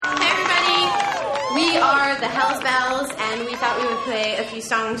are the Hells Bells, and we thought we would play a few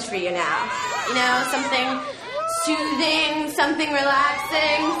songs for you now. You know, something soothing, something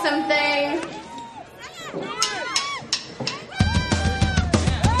relaxing, something...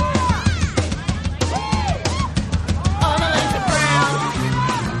 All the lights are brown,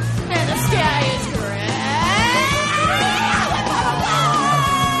 and the sky is gray.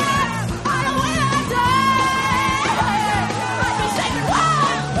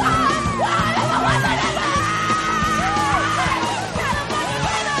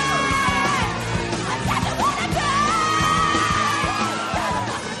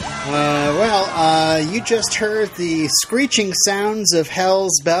 You just heard the screeching sounds of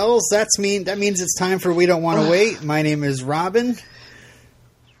Hell's Bells. That means it's time for We Don't Want to Wait. My name is Robin.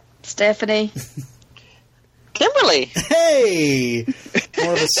 Stephanie. Kimberly. Hey!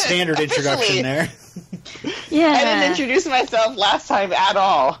 More of a standard introduction there. Yeah. I didn't introduce myself last time at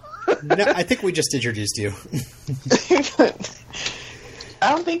all. No, I think we just introduced you.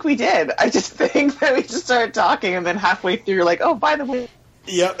 I don't think we did. I just think that we just started talking, and then halfway through, like, oh, by the way.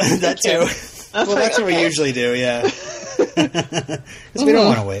 Yep, that too. Well, that's what we usually do, yeah. Because we don't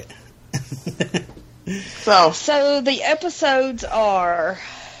want to wait. So the episodes are...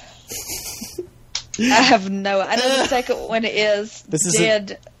 I know the second one is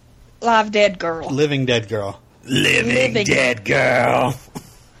Live Dead Girl. Living Dead Girl. Living Dead Girl.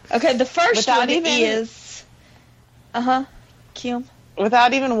 Okay, the first one is... Kim?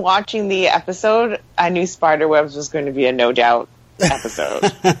 Without even watching the episode, I knew Spiderwebs was going to be a No Doubt episode.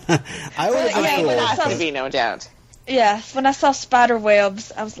 I would have been cool. It has to be No Doubt. Yeah, when I saw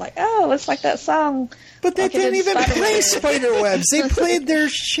Spiderwebs, I was like, oh, it's like that song. But they didn't even play Spiderwebs. They played their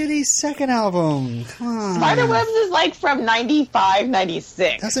shitty second album. Come on. Spiderwebs is like from 95,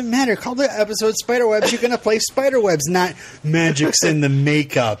 96. Doesn't matter. Call the episode Spiderwebs. You're going to play Spiderwebs, not Magic's in the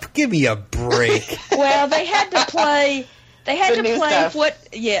Makeup. Give me a break. Well, they had to play... They had to play stuff.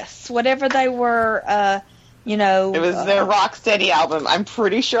 whatever they were, It was their Rocksteady album. I'm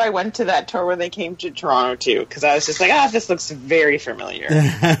pretty sure I went to that tour when they came to Toronto, too, because I was just like, this looks very familiar.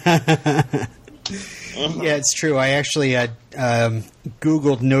 Yeah, it's true. I actually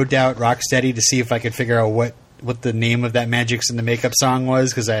Googled No Doubt Rocksteady to see if I could figure out what the name of that Magic's in the Makeup song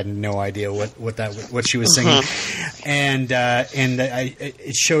was, because I had no idea what she was singing. And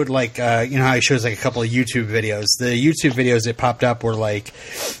it showed like how it shows like a couple of YouTube videos. The YouTube videos that popped up were like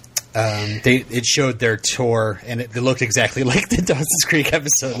it showed their tour, and it looked exactly like the Dawson's Creek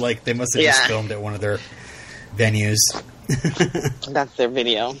episode. Like they must have just filmed at one of their venues. That's their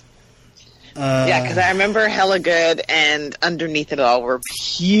video. Because I remember Hella Good and Underneath It All were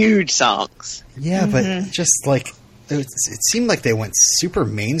huge songs. Yeah, but just like it seemed like they went super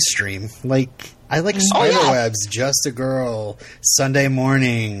mainstream. Like I like Spiderwebs, Just a Girl, Sunday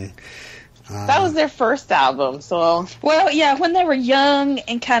Morning. That was their first album, so... Well, yeah, when they were young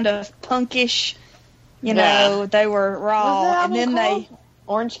and kind of punkish, they were raw. And then called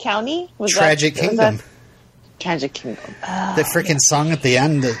Orange County? Tragic Kingdom. Tragic Kingdom. The freaking song at the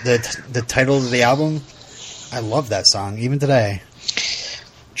end, the title of the album, I love that song, even today.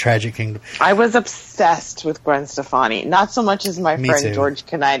 Tragic Kingdom. I was obsessed with Gwen Stefani. Not so much as my friend too. George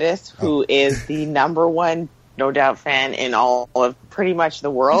Kanitis, who is the number one No Doubt fan in all of pretty much the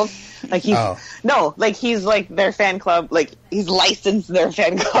world. Like he's he's like their fan club. Like he's licensed their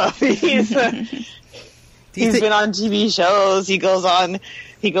fan club. He's been on TV shows. He goes on.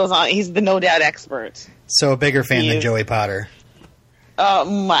 He's the No Doubt expert. So a bigger fan than Joey Potter.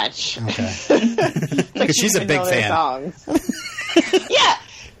 Much. Okay. Because she's a big fan. Yeah.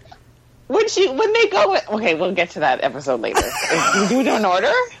 When they go... Okay, we'll get to that episode later. Do we do it in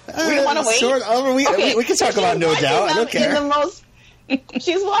order? We don't want to wait? We can talk about No Doubt. I don't care.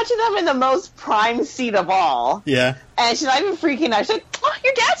 She's watching them in the most prime seat of all. Yeah. And she's not even freaking out. She's like, oh,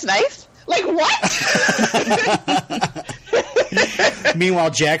 your dad's nice. Like, what?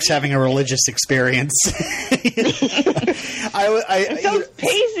 Meanwhile, Jack's having a religious experience. So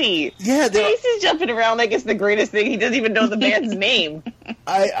Pacey. Yeah, Pacey's jumping around like it's the greatest thing. He doesn't even know the band's name.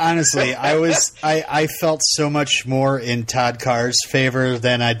 I felt so much more in Todd Carr's favor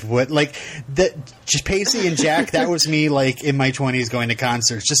than I would. Like, just Pacey and Jack, that was me, like, in my 20s going to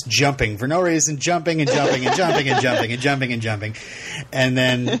concerts, just jumping for no reason, jumping and jumping and jumping and jumping and jumping and jumping. And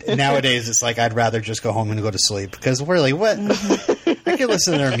then nowadays, it's like, I'd rather just go home and go to sleep. Because really, what? I can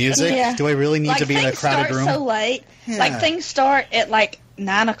listen to their music. Yeah. Do I really need to be in a crowded room? So late. Yeah. Like, things start at, like,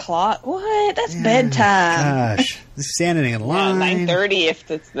 9 o'clock. What? That's bedtime. Gosh. Standing in line. 9:30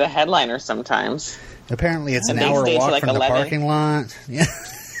 if it's the headliner sometimes. Apparently it's an hour walk from 11. The parking lot. Yeah.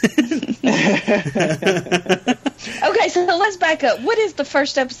 Okay, Okay, so let's back up. What is the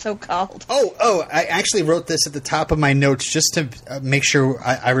first episode called? Oh! I actually wrote this at the top of my notes just to make sure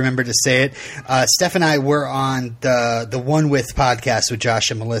I remember to say it. Steph and I were on the One With podcast with Josh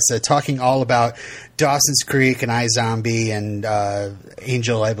and Melissa, talking all about Dawson's Creek and iZombie and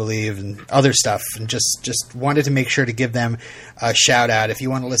Angel, I believe, and other stuff, and just wanted to make sure to give them a shout out. If you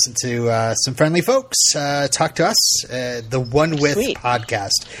want to listen to some friendly folks, talk to us. The One With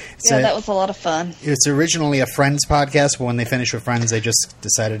podcast. That was a lot of fun. It's originally a Friends podcast, but when they finished with Friends, they just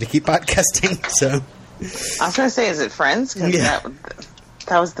decided to keep podcasting. So I was going to say, is it Friends? 'Cause yeah.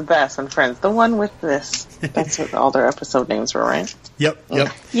 That was the best on Friends. The One With this. That's what all their episode names were, right? Yep.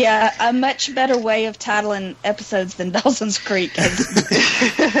 Yeah, a much better way of titling episodes than Dawson's Creek.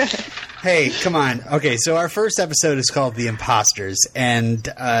 Hey, come on. Okay, so our first episode is called The Imposters, and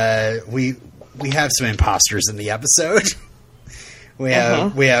we have some imposters in the episode.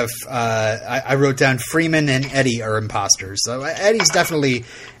 I wrote down Freeman and Eddie are imposters. So Eddie's definitely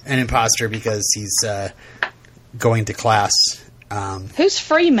an imposter because he's going to class. Who's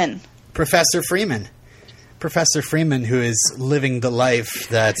Freeman? Professor Freeman. Professor Freeman, who is living the life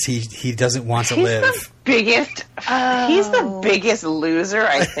that he doesn't want to live. He's the biggest loser,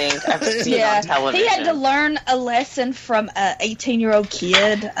 I think, I've seen on television. He had to learn a lesson from an 18-year-old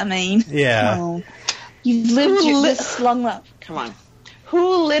kid. I mean, yeah. Come on. You've lived this long life. Come on.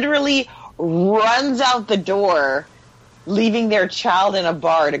 Who literally runs out the door, leaving their child in a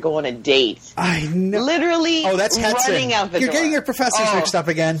bar to go on a date? I know. Literally that's Hetson. running out the door. You're getting your professors mixed up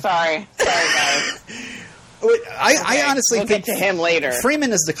again. Sorry, guys. I honestly we'll think get to him later.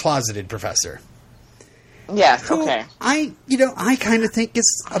 Freeman is the closeted professor. Yes, okay. I kind of think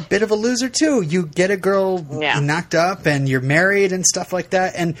is a bit of a loser too. You get a girl knocked up and you're married and stuff like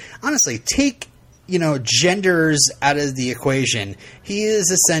that. And honestly, take genders out of the equation. He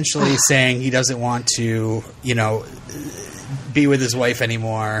is essentially saying he doesn't want to, be with his wife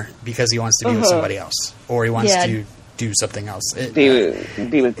anymore because he wants to be with somebody else, or he wants to do something else.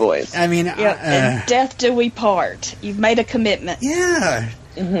 Be with boys. I mean, and death do we part. You've made a commitment. Yeah.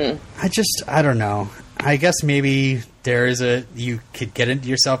 Mm-hmm. I don't know. I guess maybe you could get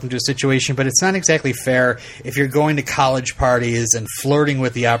yourself into a situation, but it's not exactly fair if you're going to college parties and flirting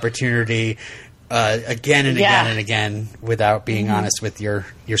with the opportunity again and again and again without being honest with your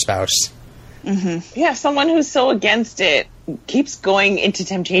spouse. Mm-hmm. Yeah, someone who's so against it keeps going into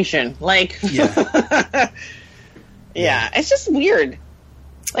temptation. Like, it's just weird.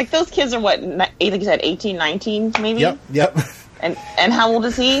 Like, those kids are what, I think you said 18, 19, maybe? Yep. And how old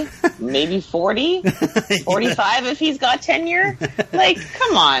is he? Maybe 40? 45 if he's got tenure? Like,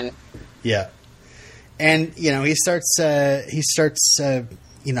 come on. Yeah. And, he starts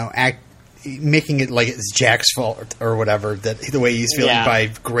making it like it's Jack's fault or whatever, that the way he's feeling by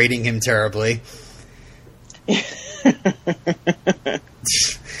grading him terribly.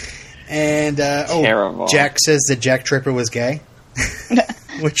 And terrible. Jack says that Jack Tripper was gay,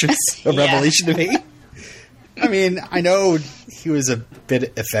 which was a revelation to me. I mean, I know he was a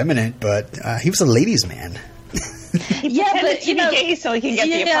bit effeminate, but he was a ladies' man. He pretended to be gay so he can get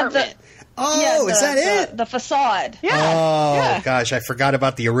the apartment. Is that it? The facade. Yeah. Gosh, I forgot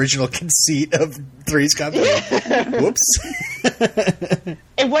about the original conceit of Three's Company. Whoops.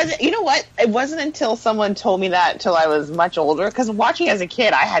 It wasn't. You know what? It wasn't until someone told me that till I was much older. Because watching as a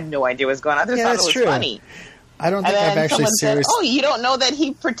kid, I had no idea what was going on. I just thought it was funny. I don't think I've actually seriously. Oh, you don't know that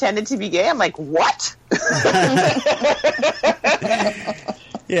he pretended to be gay? I'm like, what?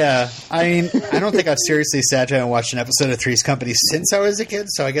 Yeah, I mean, I don't think I've seriously sat down and watched an episode of Three's Company since I was a kid,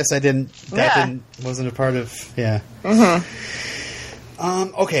 so I guess I didn't. Wasn't a part of. Yeah. Mm-hmm.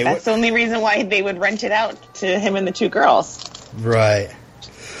 Okay. That's the only reason why they would rent it out to him and the two girls. Right.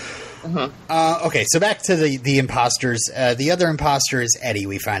 Mm-hmm. Okay, so back to the imposters. The other imposter is Eddie.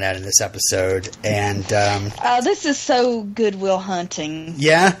 We find out in this episode, and this is so Goodwill Hunting.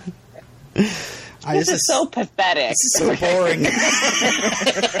 Yeah. This is so pathetic. This is so boring.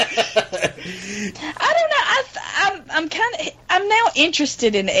 I don't know. I'm now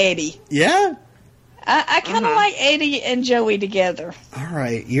interested in Eddie. Yeah. I kind of like Eddie and Joey together. All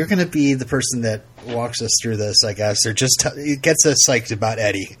right, you're going to be the person that walks us through this, I guess, or just gets us psyched about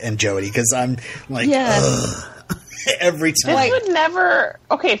Eddie and Joey, because I'm like, ugh, every time. This would never.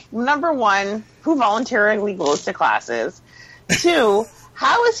 Okay, number one, who voluntarily goes to classes? 2.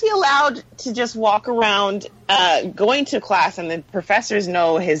 How is he allowed to just walk around going to class and the professors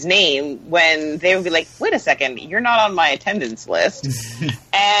know his name when they would be like, wait a second, you're not on my attendance list?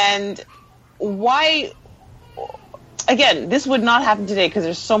 And why... Again, this would not happen today because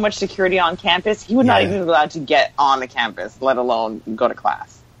there's so much security on campus. He would not even be allowed to get on the campus, let alone go to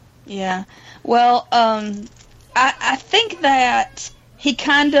class. Yeah. Well, I think that he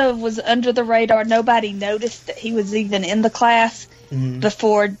kind of was under the radar. Nobody noticed that he was even in the class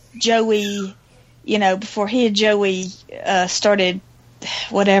before Joey, before he and Joey started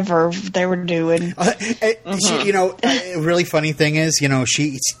whatever they were doing. A really funny thing is,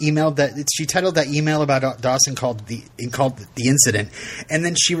 she titled that email about Dawson called the incident, and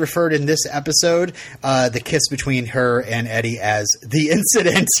then she referred in this episode the kiss between her and Eddie as the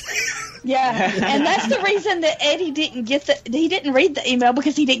incident. Yeah, and that's the reason that Eddie didn't he didn't read the email,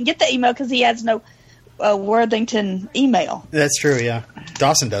 because he didn't get the email because he has no Worthington email. That's true. Yeah,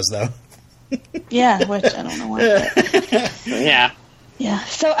 Dawson does though. Yeah, which I don't know why. Yeah. Yeah,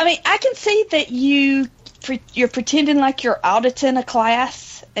 so I mean, I can see that you're pretending like you're auditing a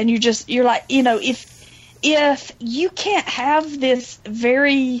class, and you're like, if you can't have this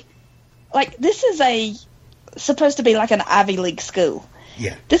this is supposed to be like an Ivy League school.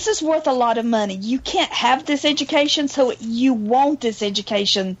 Yeah, this is worth a lot of money. You can't have this education, so you want this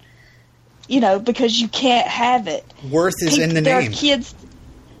education, because you can't have it. Worth is in the name. There are kids.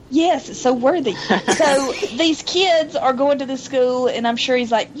 Yes, it's so worthy. So these kids are going to the school, and I'm sure he's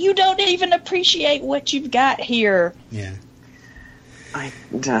like, you don't even appreciate what you've got here. Yeah.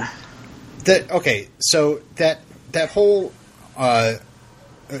 So that whole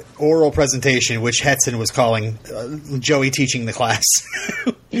oral presentation, which Hetson was calling Joey teaching the class.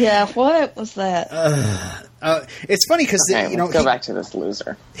 Yeah, what was that? It's funny because let's go back to this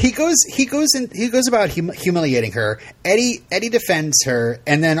loser. He goes about humiliating her. Eddie defends her,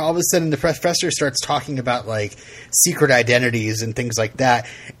 and then all of a sudden the professor starts talking about like secret identities and things like that.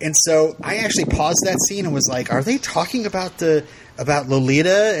 And so I actually paused that scene and was like, "Are they talking about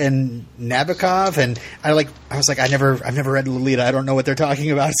Lolita and Nabokov?" And I was like, I've never read Lolita. I don't know what they're talking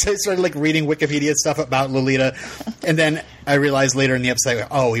about. So I started like reading Wikipedia stuff about Lolita, and then I realized later in the episode,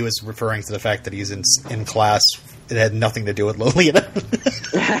 oh, he was referring to the fact that he's in class. It had nothing to do with Lolita.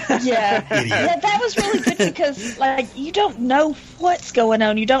 Yeah, that was really good because you don't know what's going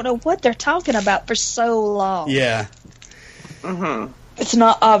on. You don't know what they're talking about for so long. Yeah. Mm-hmm. It's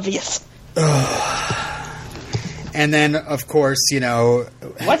not obvious. And then, of course,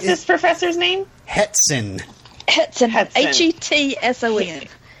 what's this professor's name? Hetson. Hetson. Hetson.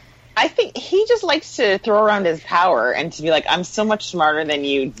 I think he just likes to throw around his power and to be like, I'm so much smarter than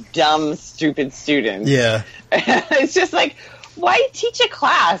you, dumb, stupid student. Yeah. It's just like, why teach a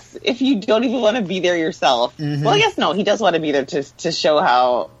class if you don't even want to be there yourself? Mm-hmm. Well, I guess no, he does want to be there to show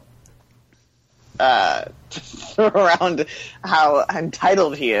how throw around how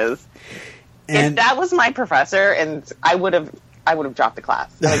entitled he is. And if that was my professor, and I would have dropped the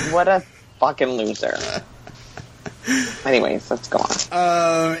class. Like, what a fucking loser. Anyways, let's go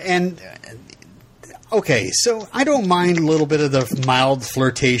on. Okay, so I don't mind a little bit of the mild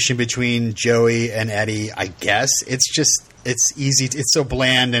flirtation between Joey and Eddie, I guess. It's easy. It's so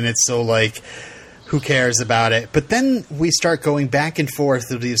bland, and it's so like, who cares about it? But then we start going back and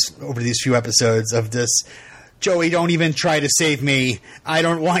forth over these few episodes of this. Joey, don't even try to save me. I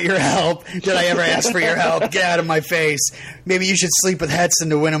don't want your help. Did I ever ask for your help? Get out of my face. Maybe you should sleep with Hetson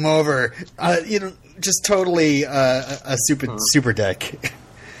to win him over. Just totally a super dick.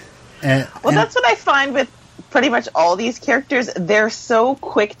 That's what I find with pretty much all these characters. They're so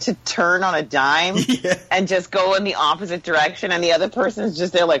quick to turn on a dime and just go in the opposite direction, and the other person's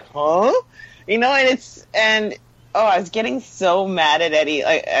just there like, huh? I was getting so mad at Eddie.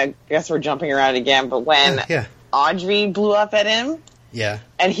 I guess we're jumping around again, but when Audrey blew up at him,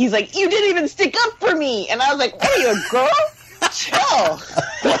 and he's like, "You didn't even stick up for me," and I was like, "What are you, a girl? Chill."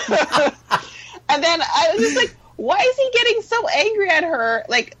 And then I was just like, "Why is he getting so angry at her?"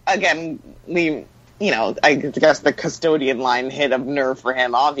 Like, again, I guess the custodian line hit a nerve for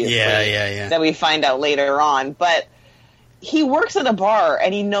him, obviously. Yeah. That we find out later on, but. He works at a bar,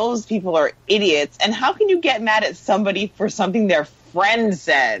 and he knows people are idiots. And how can you get mad at somebody for something their friend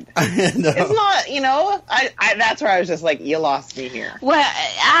said? No. It's not, I that's where I was just like, you lost me here. Well,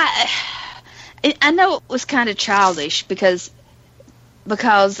 I know it was kind of childish because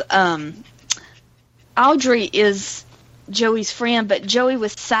Audrey is Joey's friend, but Joey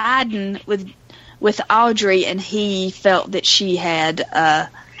was siding with Audrey, and he felt that she had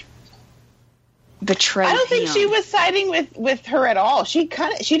betrayed him. I don't think she was siding with her at all. She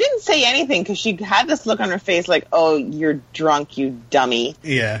didn't say anything because she had this look on her face like, "Oh, you're drunk, you dummy."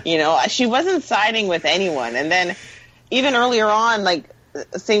 Yeah. She wasn't siding with anyone. And then even earlier on, like,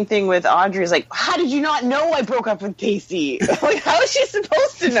 same thing with Audrey's like, "How did you not know I broke up with Casey?" Like, how is she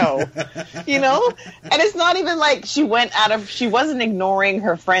supposed to know? And it's not even like she wasn't ignoring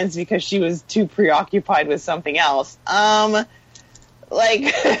her friends because she was too preoccupied with something else.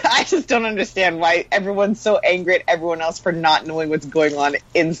 Like, I just don't understand why everyone's so angry at everyone else for not knowing what's going on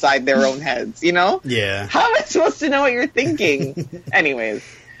inside their own heads, you know? Yeah. How am I supposed to know what you're thinking? Anyways.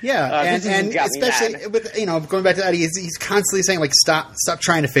 Yeah, and especially with, you know, going back to that, he's constantly saying, like, stop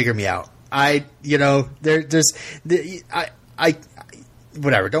trying to figure me out.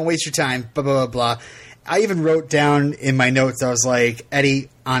 Whatever, don't waste your time, blah, blah, blah, blah. I even wrote down in my notes, I was like, Eddie,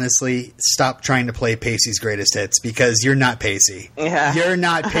 honestly, stop trying to play Pacey's greatest hits because you're not Pacey. Yeah. You're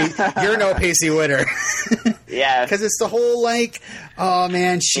no Pacey Witter. Yeah. Because it's the whole, like, oh,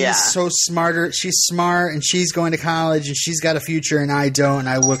 man, she's so smarter. She's smart, and she's going to college, and she's got a future, and I don't, and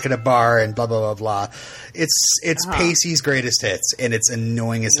I work at a bar, and blah, blah, blah, blah. It's Pacey's greatest hits, and it's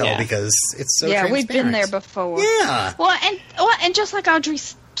annoying as hell because it's so transparent. We've been there before. Yeah. Well, and just like Audrey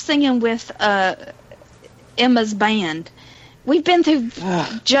singing with Emma's band, we've been through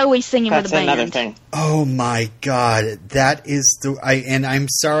Joey singing with a band. That's another thing. Oh my God, that is and I'm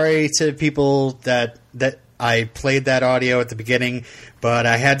sorry to people that I played that audio at the beginning, but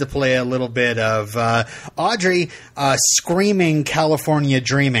I had to play a little bit of Audrey screaming "California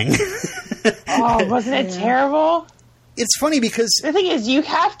Dreaming." Oh, wasn't it terrible? It's funny because the thing is, you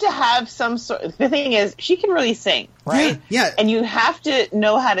have to have some sort. The thing is, she can really sing, right? Yeah. And you have to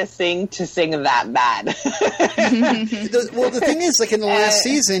know how to sing that bad. The thing is, like in the last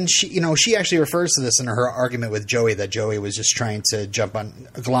season, she actually refers to this in her argument with Joey, that Joey was just trying to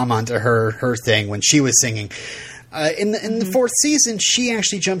glom onto her thing when she was singing. In the fourth season, she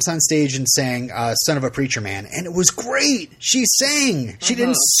actually jumps on stage and sang "Son of a Preacher Man," and it was great. She sang. She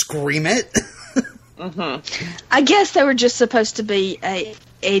didn't scream it. I guess they were just supposed to be an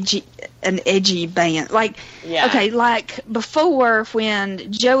edgy band. Like, okay, like before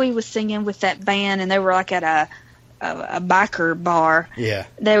when Joey was singing with that band and they were like at a biker bar. Yeah,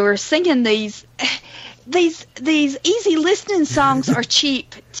 they were singing these easy listening songs are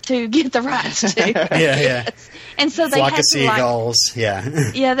cheap to get the rights to. Yeah. And so they Flock had of seagulls.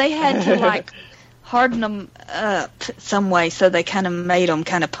 They had to like harden them up some way, so they kind of made them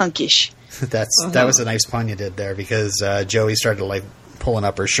kind of punkish. That was a nice pun you did there, because Joey started like pulling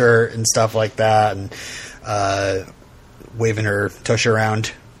up her shirt and stuff like that, and waving her tush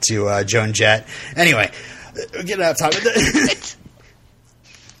around to Joan Jett. Anyway, getting off topic.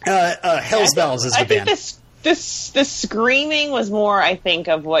 Hell's Bells is the band. I think the screaming was more, I think,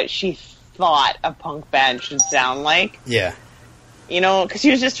 of what she thought a punk band should sound like. Yeah. You know, because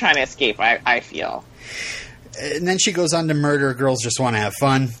she was just trying to escape, I feel. And then she goes on to murder Girls Just Want to Have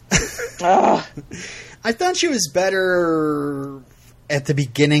Fun. I thought she was better at the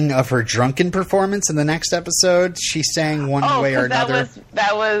beginning of her drunken performance. In the next episode, she sang one way or another.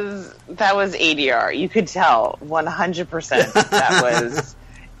 That was ADR. You could tell 100% that was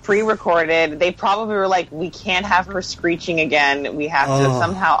pre-recorded. They probably were like, we can't have her screeching again. We have to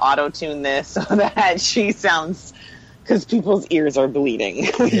somehow auto-tune this so that she sounds... Because people's ears are bleeding.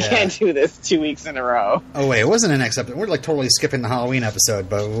 We can't do this 2 weeks in a row. Oh, wait. It wasn't the next episode. We're like totally skipping the Halloween episode,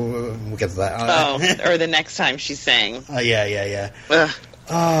 but we'll get to that. Or the next time she sang. Yeah. Ugh.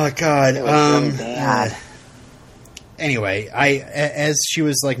 Oh, God. It was really bad. Anyway, as she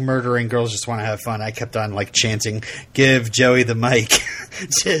was like murdering Girls Just Want to Have Fun, I kept on like chanting, "Give Joey the mic."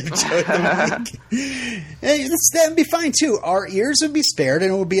 Give Joey the mic. Hey, that would be fine too. Our ears would be spared,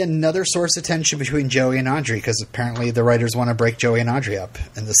 and it would be another source of tension between Joey and Audrey, because apparently the writers want to break Joey and Audrey up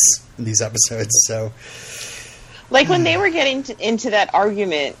in these episodes. So, like when they were getting into that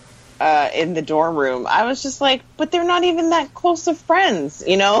argument in the dorm room, I was just like, but they're not even that close of friends,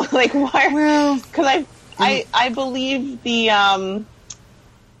 you know? Like, why? Well, because I believe the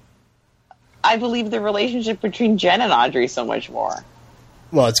relationship between Jen and Audrey so much more.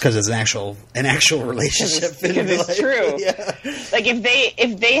 Well, it's because it's an actual relationship. Because it's true. Yeah. Like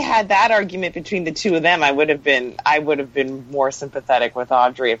if they had that argument between the two of them, I would have been more sympathetic with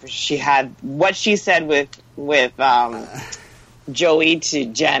Audrey if she had what she said with Joey to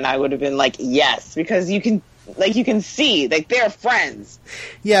Jen. I would have been like, yes, because you can see, like, they're friends.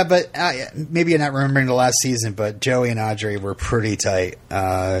 Yeah, but maybe you're not remembering the last season, but Joey and Audrey were pretty tight.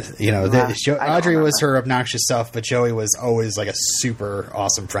 Audrey was her obnoxious self, but Joey was always like a super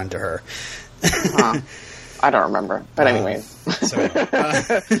awesome friend to her. I don't remember, but anyways.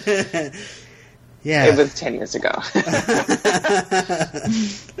 Yeah. It was 10 years ago.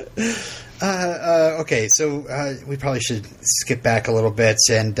 Okay, so we probably should skip back a little bit,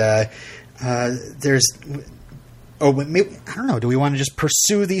 and there's... Oh, maybe, I don't know. Do we want to just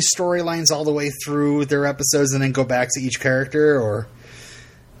pursue these storylines all the way through their episodes and then go back to each character, or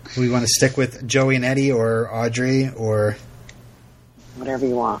do we want to stick with Joey and Eddie, or Audrey, or whatever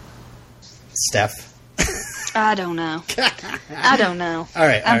you want? Steph. I don't know. I don't know. All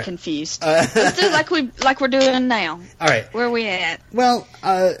right, I'm confused. Let's do it like we're doing now. All right. Where are we at? Well,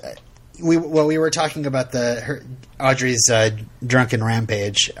 we were talking about Audrey's drunken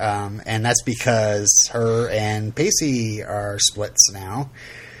rampage, and that's because her and Pacey are splits now.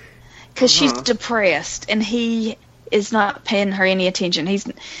 Because she's depressed, and he is not paying her any attention.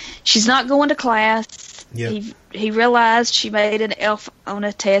 She's not going to class. Yep. He realized she made an F on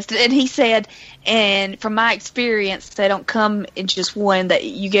a test, and he said, and from my experience, they don't come in just one, that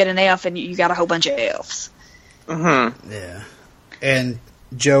you get an F and you got a whole bunch of Fs. Mm-hmm. Yeah. And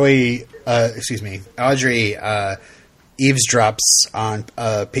Audrey eavesdrops on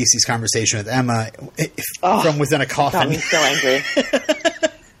Pacey's conversation with Emma from within a coffin. Got me so angry.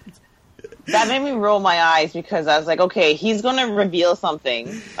 That made me roll my eyes because I was like, okay, he's going to reveal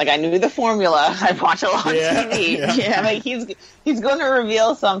something. Like, I knew the formula. I watch a lot of TV. Yeah. I'm like, he's going to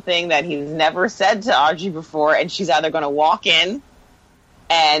reveal something that he's never said to Audrey before, and she's either going to walk in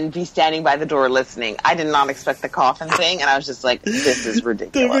and be standing by the door listening. I did not expect the coffin thing, and I was just like, this is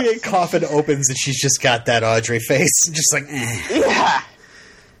ridiculous. The coffin opens and she's just got that Audrey face. Just like, eh. Yeah.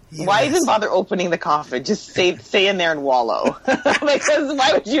 Yes. Why even bother opening the coffin? Just stay in there and wallow. Because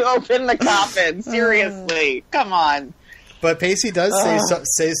why would you open the coffin? Seriously. Come on. But Pacey does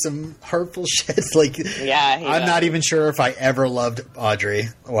say some hurtful shit. Like, I'm not even sure if I ever loved Audrey.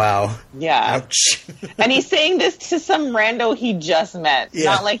 Wow. Yeah. Ouch. And he's saying this to some rando he just met. Yeah.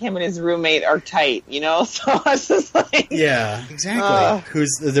 Not like him and his roommate are tight, So I was just like... Yeah, exactly.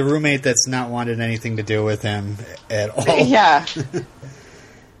 Who's the roommate that's not wanted anything to do with him at all. Yeah.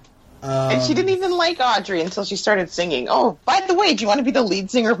 And she didn't even like Audrey until she started singing. Oh, by the way, do you want to be the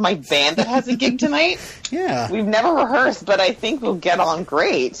lead singer of my band that has a gig tonight? Yeah. We've never rehearsed, but I think we'll get on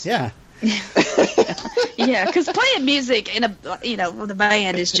great. Yeah. Yeah, because playing music in with a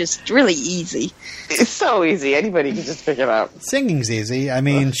band is just really easy. It's so easy. Anybody can just pick it up. Singing's easy. I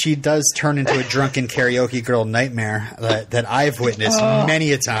mean, she does turn into a drunken karaoke girl nightmare that I've witnessed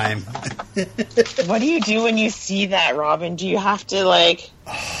many a time. What do you do when you see that, Robin? Do you have to,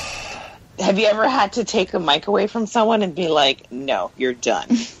 have you ever had to take a mic away from someone and be like, no, you're done?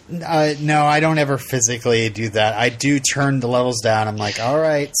 No, I don't ever physically do that. I do turn the levels down. I'm like, all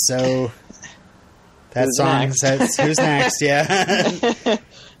right, so that song says, who's next? Yeah.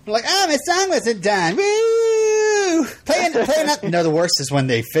 I'm like, my song wasn't done. Woo! Play up. No, the worst is when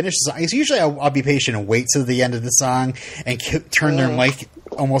they finish the song. Usually I'll be patient and wait till the end of the song and turn their mic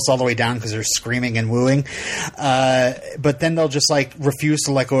almost all the way down because they're screaming and wooing. But then they'll just refuse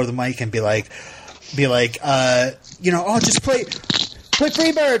to let go of the mic and be like, just play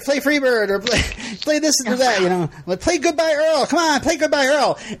Freebird, or play this or that, play Goodbye Earl. Come on, play Goodbye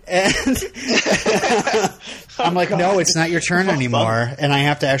Earl. And I'm like, no, it's not your turn anymore. And I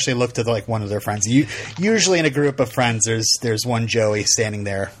have to actually look to one of their friends. Usually in a group of friends, there's one Joey standing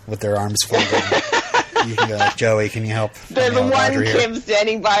there with their arms folded. You can go like, Joey, can you help? There's one Kim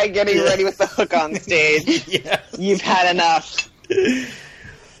standing by getting ready with the hook on stage. Yeah. You've had enough.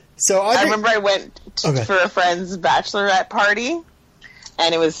 So I remember I went for a friend's bachelorette party,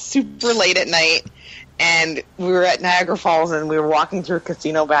 and it was super late at night, and we were at Niagara Falls, and we were walking through a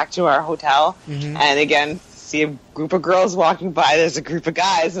casino back to our hotel, and again, see a group of girls walking by, there's a group of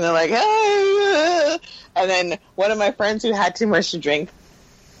guys, and they're like, hey! And then one of my friends who had too much to drink,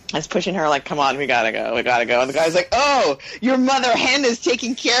 I was pushing her like, come on, we gotta go. And the guy's like, oh, your mother hen is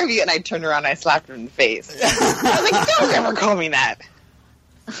taking care of you. And I turned around and I slapped her in the face. I was like, don't ever call me that.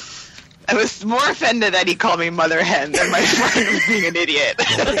 I was more offended that he called me mother hen than my friend was being an idiot.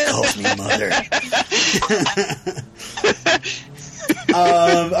 Nobody calls me mother.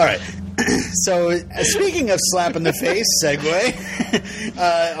 All right. So, speaking of slap in the face, segue,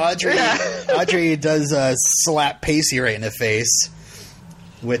 Audrey does slap Pacey right in the face.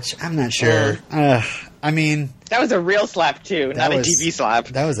 Which I'm not sure. I mean, that was a real slap too, not a TV slap.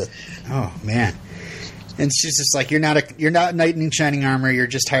 That was oh man. And she's just like, you're not knight in shining armor. You're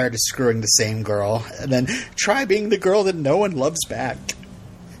just tired of screwing the same girl. And then try being the girl that no one loves back.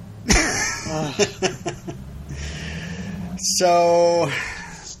 So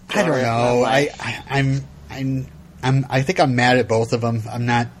I don't know. I think I'm mad at both of them.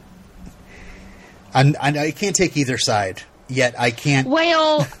 I can't take either side. Yet I can't.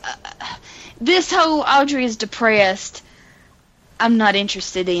 Well, this whole Audrey is depressed, I'm not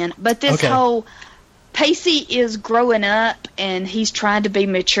interested in. But this whole Pacey is growing up and he's trying to be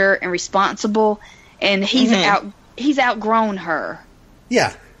mature and responsible, and he's outgrown her.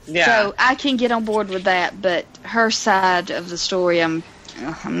 Yeah. So I can get on board with that, but her side of the story, I'm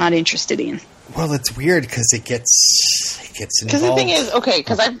not interested in. Well, it's weird because it gets involved. Because the thing is,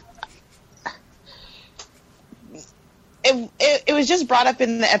 because it was just brought up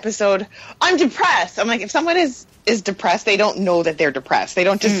in the episode. I'm depressed. I'm like, if someone is depressed, they don't know that they're depressed. They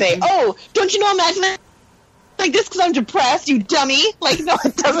don't just say, "Oh, don't you know I'm acting like this because I'm depressed, you dummy." Like, no,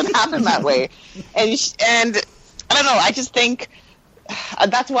 it doesn't happen that way. And I don't know. I just think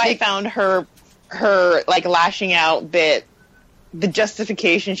that's why I found her like lashing out bit. The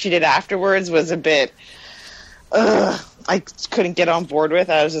justification she did afterwards was a bit. I couldn't get on board with.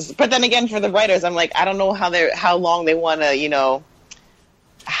 But then again, for the writers, I'm like, I don't know how long they want to,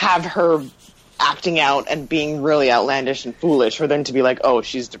 have her acting out and being really outlandish and foolish for them to be like, oh,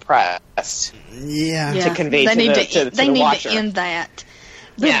 she's depressed. Yeah. To convey to the watcher. They need to end that.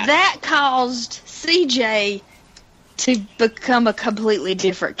 But that caused CJ to become a completely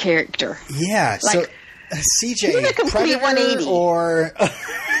different character. Yeah. So CJ, complete Predator 180.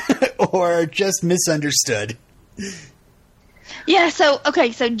 or just misunderstood. Yeah, so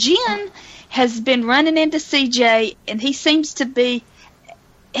Jen has been running into CJ, and he seems to be,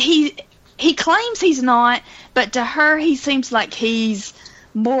 he claims he's not, but to her he seems like he's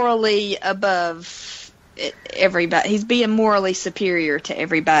morally above everybody. He's being morally superior to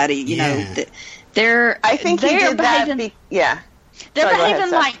everybody, you know. I think they're behaving, they're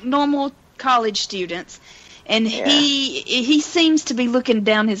behaving like normal college students, and he seems to be looking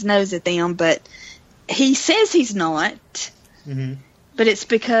down his nose at them, but he says he's not. Mm-hmm. But it's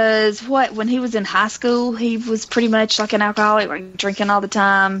because when he was in high school, he was pretty much like an alcoholic, like drinking all the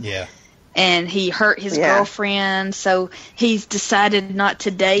time. Yeah. And he hurt his girlfriend, so he's decided not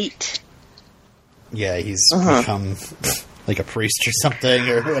to date. Yeah, he's become like a priest or something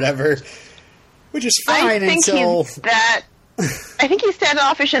or whatever, which is fine until I think he's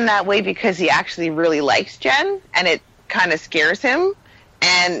standoffish in that way because he actually really likes Jen, and it kind of scares him.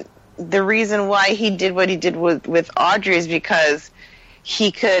 And the reason why he did what he did with Audrey is because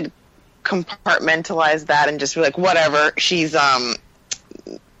he could compartmentalize that and just be like, whatever, she's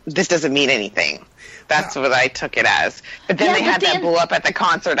this doesn't mean anything. That's what I took it as. But then they had that blow up at the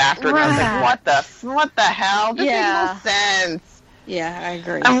concert after, and I was like, what the hell? This makes no sense. Yeah, I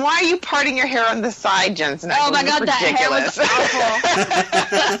agree. And why are you parting your hair on the side, Jensen? Oh my God, that hair was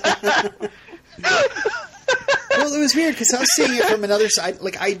awful. Well, it was weird because I was seeing it from another side.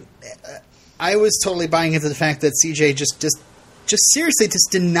 Like I was totally buying into the fact that CJ just seriously just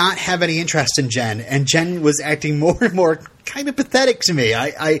did not have any interest in Jen, and Jen was acting more and more kind of pathetic to me.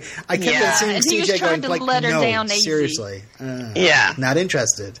 I kept seeing CJ going like, let her no, down seriously, not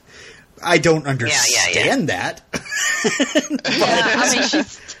interested. I don't understand that. I mean,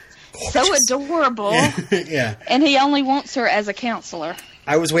 she's so adorable. Yeah. And he only wants her as a counselor.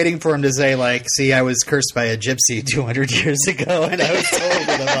 I was waiting for him to say, like, see, I was cursed by a gypsy 200 years ago, and I was told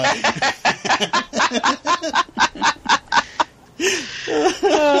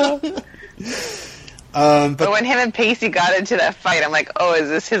but when him and Pacey got into that fight, I'm like, oh, is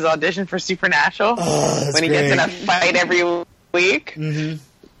this his audition for Supernatural? When he gets in a fight every week? Mm-hmm.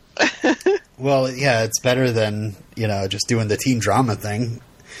 Well, yeah, it's better than, just doing the teen drama thing.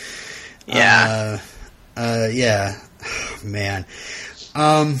 Yeah. Man.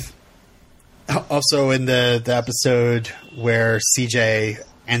 Also in the episode where CJ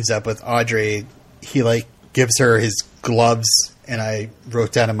ends up with Audrey, he gives her his gloves, and I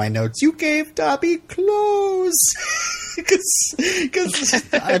wrote down in my notes, "You gave Dobby clothes," because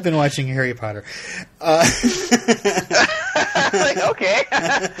I've been watching Harry Potter. Okay.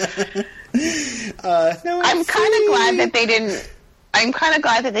 No, I'm kind of glad that they didn't. I'm kind of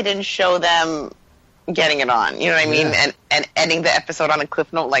glad that they didn't show them getting it on. You know what I mean? And ending the episode on a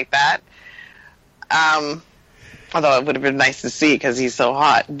cliff note like that. Although it would have been nice to see because he's so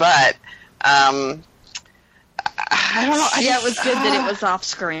hot. But I don't know. It was good that it was off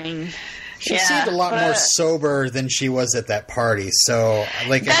screen. She seemed a lot more sober than she was at that party. So,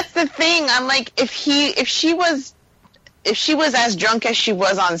 that's the thing. I'm like, if she was as drunk as she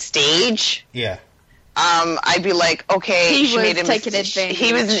was on stage, I'd be like, okay, she made him taking advantage.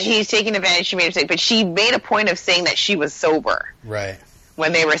 He's taking advantage. She made a mistake, but she made a point of saying that she was sober, right,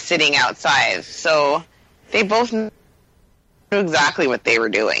 when they were sitting outside. So they both knew exactly what they were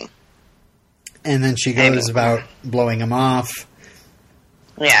doing. And then she goes about blowing him off.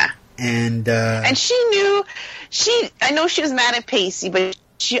 Yeah. And she knew. I know she was mad at Pacey, but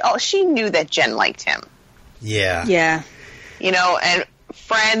she knew that Jen liked him. Yeah. Yeah. And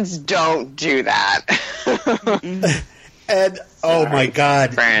friends don't do that. And oh my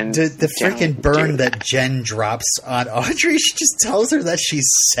God, the freaking burn that Jen drops on Audrey. She just tells her that she's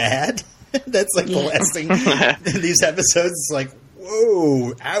sad. That's the last thing in these episodes. It's like,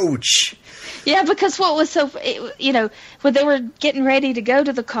 whoa, ouch. Yeah, because what was when they were getting ready to go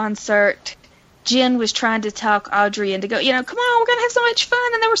to the concert, Jen was trying to talk Audrey into go, come on, we're going to have so much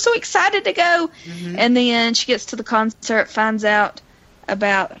fun. And they were so excited to go. Mm-hmm. And then she gets to the concert, finds out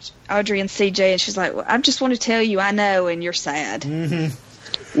about Audrey and CJ, and she's like, well, I just want to tell you I know, and you're sad. Mm-hmm.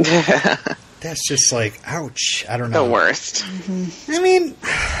 That's just like, ouch. I don't know. The worst. Mm-hmm. I mean,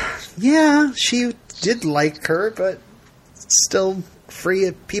 yeah, she did like her, but still free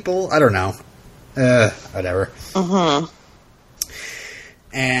of people. I don't know. Whatever. Uh-huh.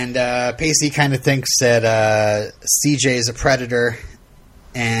 And Pacey kind of thinks that CJ is a predator,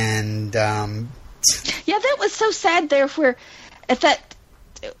 and yeah, that was so sad there.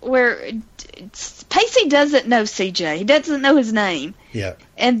 Where Pacey doesn't know CJ, he doesn't know his name. Yeah,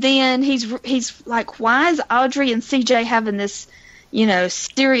 and then he's like, why is Audrey and CJ having this,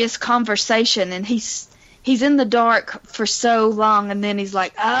 serious conversation? And he's in the dark for so long, and then he's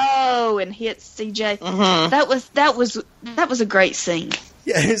like, oh, and hits CJ. Uh-huh. That was a great scene.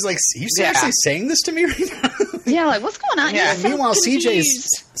 Yeah, he's like, are you seriously saying this to me right now? Yeah, like, what's going on? Yeah. Meanwhile,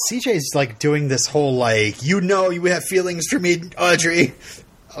 CJ's like doing this whole like, you have feelings for me, Audrey.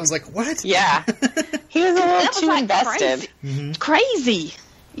 I was like, what? Yeah, he was a little too invested. Crazy.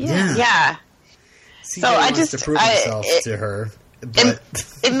 Yeah. Yeah. CJ wants to prove himself to her,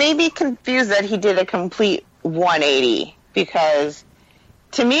 but it made me confused that he did a complete 180, because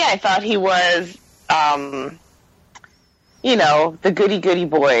to me, I thought he was, the goody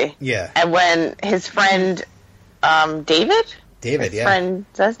boy. Yeah. And when his friend, David, his friend,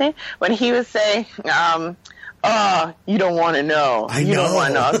 is that his name? When he was saying, you don't want to know. You don't want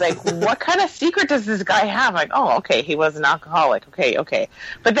to know. I was like, what kind of secret does this guy have? Like, oh, okay, he was an alcoholic. Okay.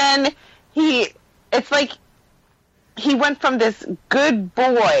 But then it's like he went from this good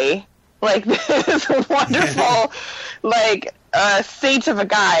boy, like this wonderful, like, saint of a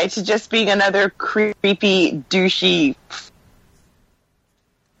guy, to just being another creepy, douchey.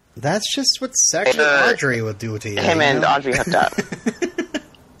 That's just what sex with Audrey would do to you. Him and Audrey hooked up.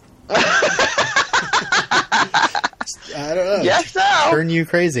 I don't know. Yes, so. Turn you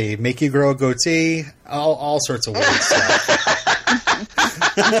crazy, make you grow a goatee, all sorts of weird stuff.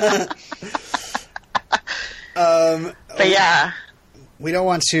 But yeah, we don't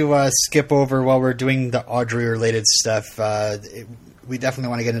want to skip over while we're doing the Audrey-related stuff. We definitely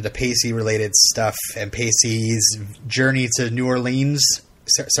want to get into Pacey-related stuff and Pacey's journey to New Orleans.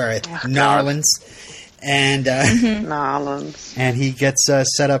 New Orleans, and Orleans, and he gets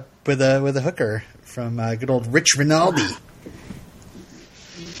set up with a hooker from good old Rich Rinaldi.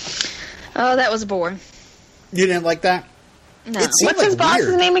 Oh, that was boring. You didn't like that? No. What's his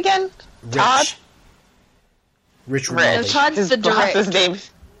boss's name again? Todd? Rich Rinaldi. Todd's the director. Name.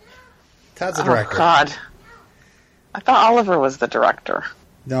 Todd's the director. Oh, God. I thought Oliver was the director.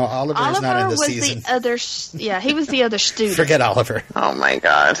 No, Oliver is not in the season. He was the other student. Forget Oliver. Oh my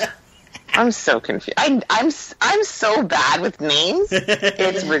God. I'm so confused. I'm so bad with names.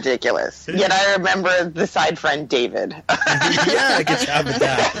 It's ridiculous. Yet I remember the side friend David. Yeah, good job with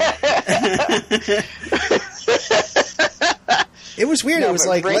that. It was weird. It was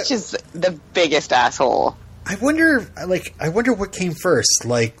like Rich is the biggest asshole. I wonder what came first.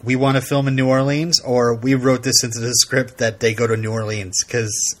 Like, we want to film in New Orleans, or we wrote this into the script that they go to New Orleans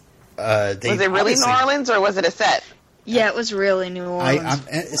because was it really New Orleans, or was it a set? Yeah, it was really New Orleans.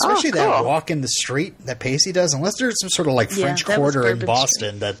 Especially that walk in the street that Pacey does, unless there's some sort of like French Quarter in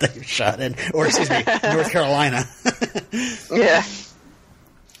Boston that they shot in, or excuse me, North Carolina. Yeah.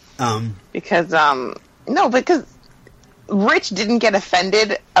 Because Rich didn't get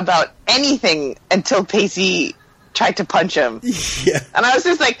offended about anything until Pacey tried to punch him. Yeah. And I was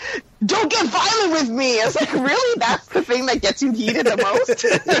just like, don't get violent with me. I was like, really? That's the thing that gets you heated the most?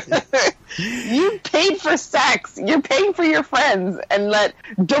 You paid for sex. You're paying for your friends. And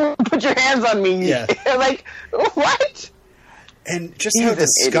don't put your hands on me. Yeah. Like, what? And just how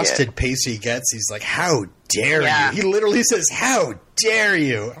disgusted Pacey gets, he's like, how dare you? He literally says, how dare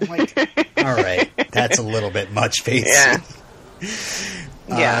you? I'm like, all right, that's a little bit much, Pacey.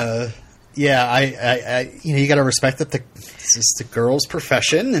 Yeah. I you got to respect that this is the girl's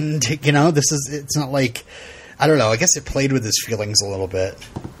profession, and it's not like, I don't know. I guess it played with his feelings a little bit.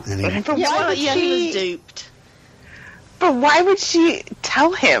 He was duped. But why would she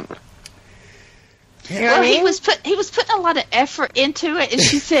tell him? You know he was putting a lot of effort into it, and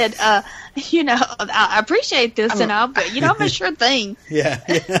she said, I appreciate this and all, but I'm a sure thing. Yeah.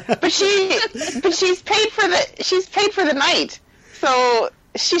 But she's paid for the night, so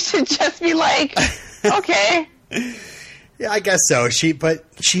she should just be like, okay. Yeah, I guess so. She's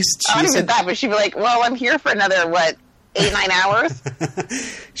not even that, but she'd be like, well, I'm here for another 8-9 hours.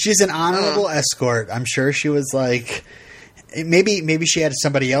 She's an honorable escort. I'm sure she was like, Maybe she had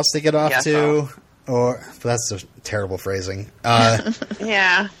somebody else to get off to, but that's a terrible phrasing.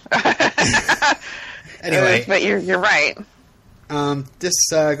 Yeah. Anyway, but you're right. This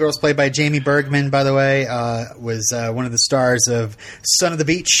girl's played by Jamie Bergman, by the way, was one of the stars of Son of the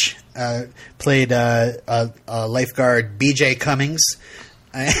Beach, played a lifeguard BJ Cummings,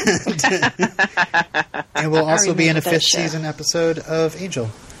 and will also be in a 5th season episode of Angel.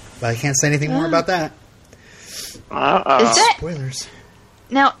 But I can't say anything more about that. Uh-oh. Spoilers.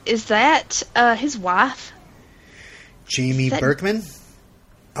 Now, is that his wife? Jamie Bergman? Is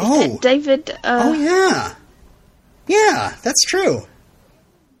that David? Oh, yeah. Yeah, that's true.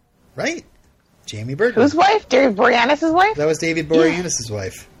 Right? Jamie Bergman. Whose wife? David Boreanaz' wife? That was David Boreanaz'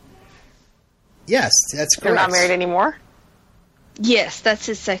 wife. Yes, that's correct. They're not married anymore? Yes, that's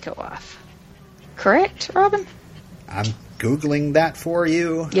his second wife. Correct, Robin? I'm Googling that for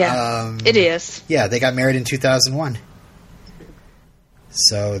you. Yeah, it is. Yeah, they got married in 2001.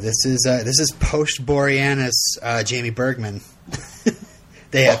 So this is post Boreanaz Jamie Bergman.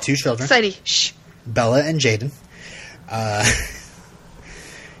 They have 2 children. Sadie, shh. Bella and Jaden.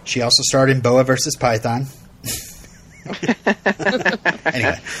 She also starred in Boa vs. Python.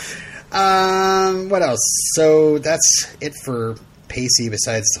 Anyway. What else? So that's it for Pacey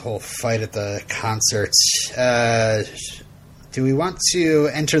besides the whole fight at the concert. Do we want to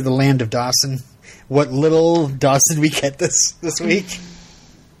enter the land of Dawson? What little Dawson we get this week?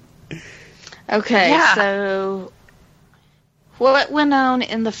 Okay, so what went on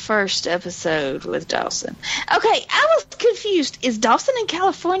in the first episode with Dawson? Okay, I was confused. Is Dawson in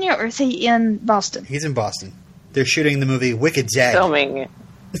California or is he in Boston? He's in Boston. They're shooting the movie Wicked Dead. Filming it.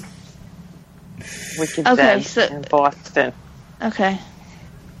 Wicked Dead in Boston. Okay.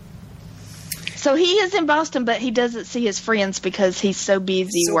 So he is in Boston, but he doesn't see his friends because he's so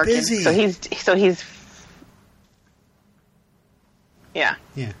busy working. Busy. So he's yeah.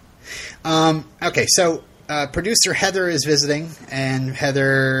 Okay, so producer Heather is visiting, and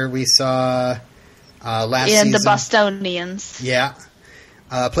Heather we saw last season. In The Bostonians. Yeah.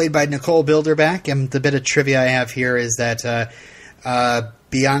 Played by Nicole Bilderback, and the bit of trivia I have here is that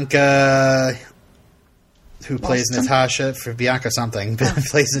Bianca, who plays Natasha, for Bianca something,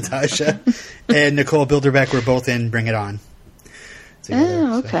 plays Natasha, and Nicole Bilderback were both in Bring It On.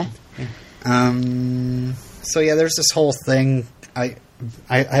 Together, okay. So yeah, there's this whole thing. I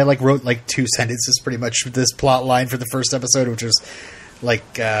wrote 2 sentences pretty much for this plot line for the first episode, which was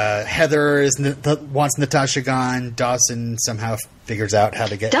Heather wants Natasha gone. Dawson somehow figures out how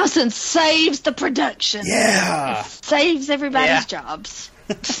to get. Dawson saves the production. Yeah, saves everybody's jobs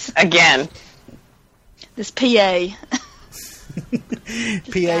again. This PA.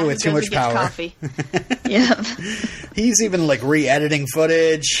 PA with too much power. Coffee. Yeah. He's even re-editing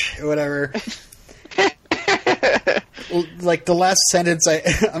footage or whatever. The last sentence I'm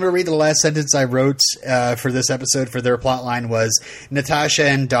going to read the last sentence I wrote for this episode for their plot line was Natasha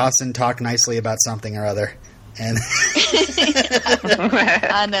and Dawson talk nicely about something or other. And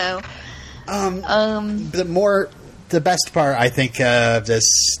I know. The best part I think of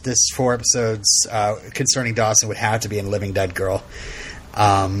this 4 episodes concerning Dawson would have to be in Living Dead Girl.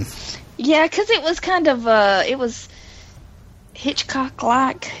 Yeah, because it was kind of it was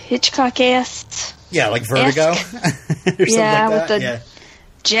Hitchcock-esque. Yeah, like Vertigo. Or something with the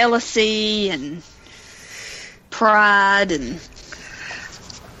jealousy and pride and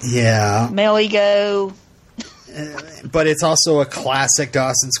Mel-ego. But it's also a classic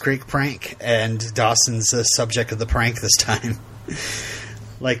Dawson's Creek prank, and Dawson's the subject of the prank this time.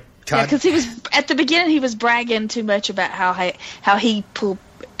 Because he was at the beginning, he was bragging too much about how he pulled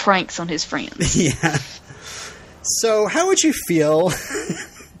pranks on his friends. Yeah. So, how would you feel?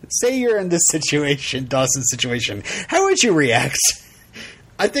 Say you're in this situation, Dawson's situation. How would you react?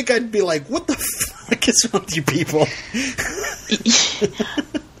 I think I'd be like, "What the fuck is wrong with you people?"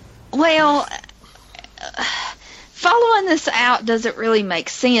 Well, following this out doesn't really make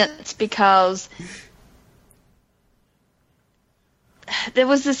sense because there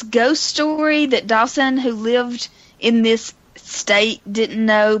was this ghost story that Dawson, who lived in this state, didn't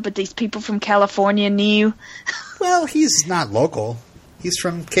know, but these people from California knew. Well, he's not local. He's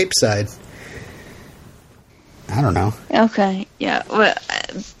from Cape Side. I don't know. Okay, yeah. Well,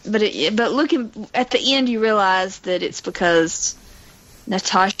 but looking at the end, you realize that it's because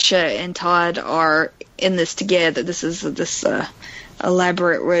Natasha and Todd are in this together. This is this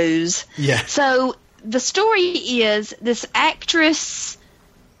elaborate ruse. Yeah. So the story is this actress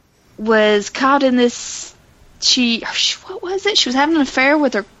was caught in this. What was it? She was having an affair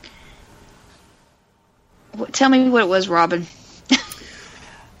with her. Tell me what it was, Robin.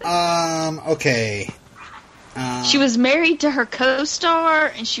 Okay. She was married to her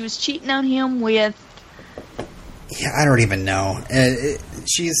co-star, and she was cheating on him with... Yeah, I don't even know.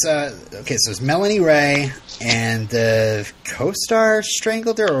 She's... okay, so it's Melanie Ray, and the co-star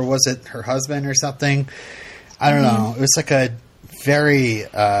strangled her, or was it her husband or something? I don't know. It was like a very...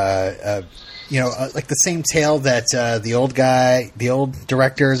 like the same tale that the old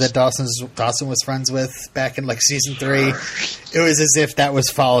director that Dawson was friends with back in like season 3. It was as if that was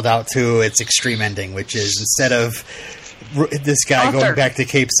followed out to its extreme ending, which is instead of this guy going back to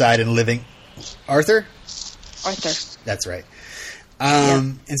Cape Side and living... Arthur. That's right.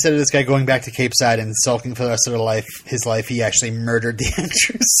 Instead of this guy going back to Cape Side and sulking for the rest of his life, he actually murdered the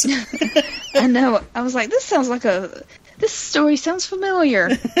actress. I know. I was like, this story sounds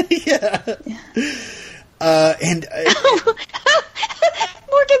familiar. Yeah.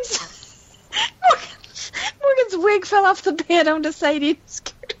 Morgan's wig fell off the bed onto Sadie's.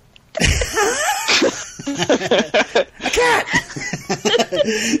 A cat.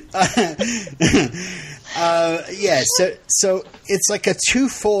 So it's like a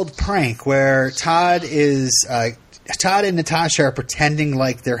twofold prank where Todd and Natasha are pretending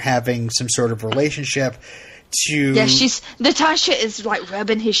like they're having some sort of relationship. Natasha is like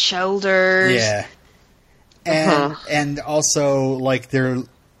rubbing his shoulders. Yeah. And also like they're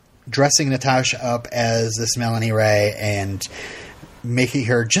dressing Natasha up as this Melanie Ray and making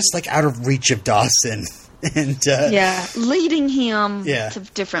her just like out of reach of Dawson. And leading him to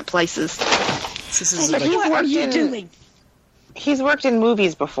different places. What are you doing? He's worked in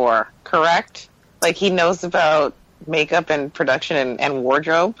movies before, correct? Like he knows about makeup and production and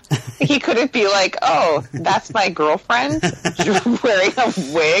wardrobe. He couldn't be like, oh, that's my girlfriend wearing a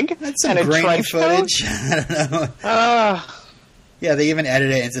wig and a trench footage. I don't know. Yeah, they even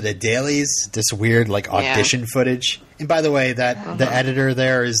edited it into the dailies. This weird like audition footage. And by the way, that the editor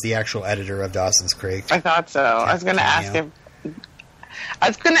there is the actual editor of Dawson's Creek. I thought so. I was going to ask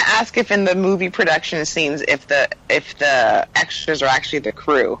if in the movie production scenes if the extras are actually the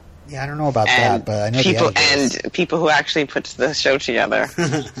crew. Yeah, I don't know about that, but I know people who actually put the show together,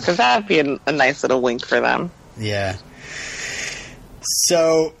 because that would be a nice little wink for them. Yeah.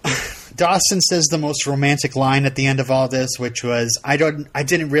 So Dawson says the most romantic line at the end of all this, which was, "I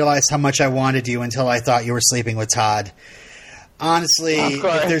didn't realize how much I wanted you until I thought you were sleeping with Todd." Honestly,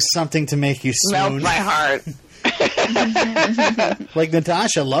 if there's something to make you swoon, melt my heart. Like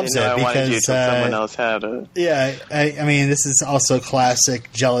Natasha loves it because someone else had it. Yeah, I mean, this is also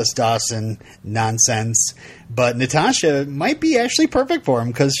classic jealous Dawson nonsense. But Natasha might be actually perfect for him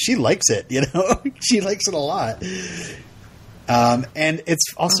because she likes it. You know, she likes it a lot. And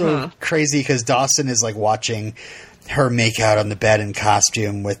it's also crazy because Dawson is like watching her make out on the bed in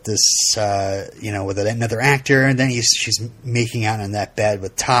costume with this, with another actor, and then she's making out on that bed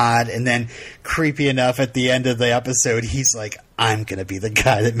with Todd, and then creepy enough at the end of the episode, he's like, "I'm gonna be the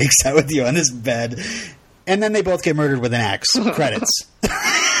guy that makes out with you on this bed," and then they both get murdered with an axe. Credits.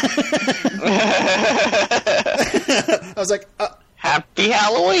 I was like, "Happy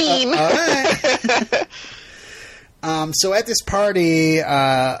Halloween!" All right. So at this party,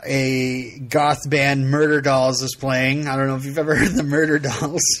 a goth band, Murder Dolls, is playing. I don't know if you've ever heard of the Murder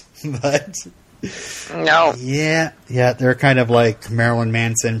Dolls, but... No. Yeah, they're kind of like Marilyn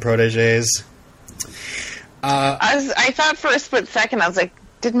Manson proteges. I thought for a split second, I was like,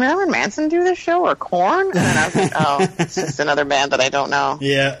 did Marilyn Manson do this show, or Korn? And then I was like, oh, it's just another band that I don't know.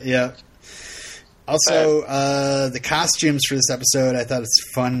 Yeah. Also, the costumes for this episode, I thought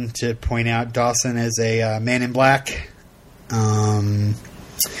it's fun to point out. Dawson is a man in black. It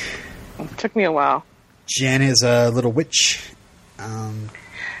took me a while. Jen is a little witch.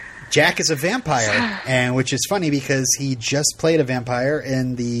 Jack is a vampire, and which is funny because he just played a vampire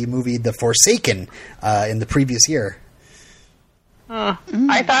in the movie The Forsaken in the previous year.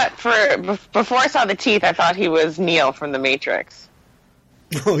 I thought before I saw the teeth, I thought he was Neo from The Matrix.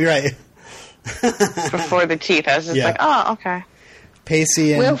 Oh, you're right. Before the teeth, I was just like, oh, okay.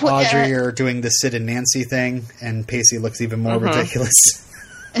 Pacey and Audrey are doing the Sid and Nancy thing, and Pacey looks even more ridiculous.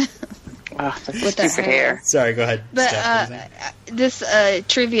 With that hair. Sorry, go ahead. But this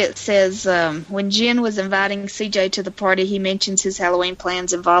trivia says when Jen was inviting CJ to the party, he mentions his Halloween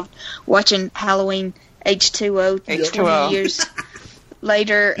plans involved watching Halloween H2O 20 years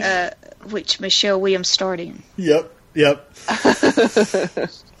later, which Michelle Williams starred in. Yep.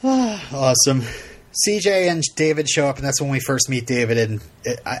 Awesome. CJ and David show up, and that's when we first meet David. And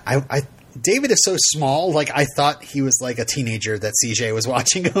David is so small. Like, I thought he was like a teenager that CJ was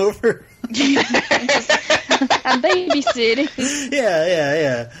watching over. I'm babysitting.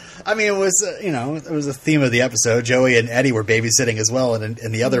 Yeah. I mean, it was it was a theme of the episode. Joey and Eddie were babysitting as well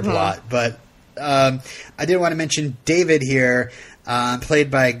in the other plot, but I did want to mention David here,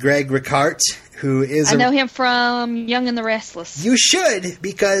 played by Greg Ricart, who is... I know him from Young and the Restless. You should,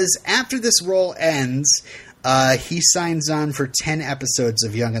 because after this role ends, he signs on for 10 episodes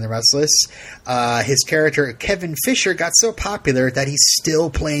of Young and the Restless. His character, Kevin Fisher, got so popular that he's still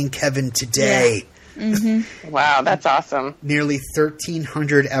playing Kevin today. Yeah. Mm-hmm. Wow, that's awesome. Nearly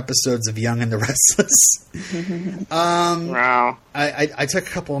 1,300 episodes of Young and the Restless. Wow. I took a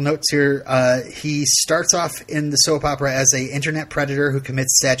couple of notes here. He starts off in the soap opera as a internet predator who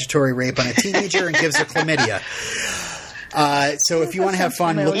commits statutory rape on a teenager and gives her chlamydia. So if you want to have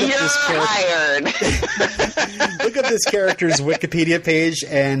fun, look up this character. Look up this character's Wikipedia page,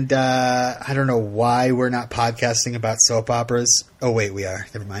 and I don't know why we're not podcasting about soap operas. Oh wait, we are.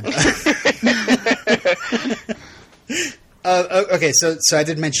 Never mind. Okay, so I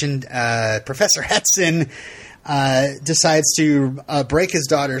did mention Professor Hetson decides to break his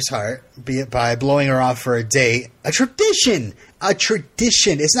daughter's heart by blowing her off for a date. A tradition.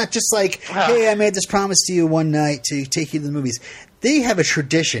 It's not just like, hey, I made this promise to you one night to take you to the movies. They have a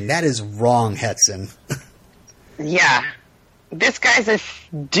tradition. That is wrong, Hetson. Yeah. This guy's a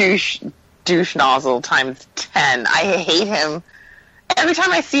douche nozzle times 10. I hate him. Every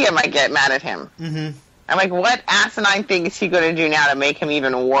time I see him, I get mad at him. Mm-hmm. I'm like, what asinine thing is he going to do now to make him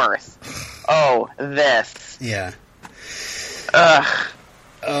even worse? Oh, this. Yeah. Ugh.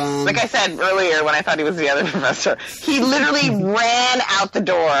 Like I said earlier when I thought he was the other professor, he literally ran out the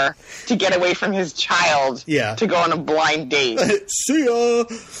door to get away from his child to go on a blind date. See ya!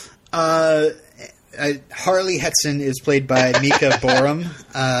 Harley Hetson is played by Mika Borum.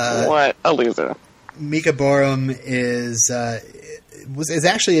 What a loser. Mika Borum is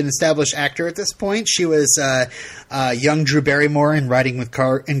actually an established actor at this point. She was young Drew Barrymore in Riding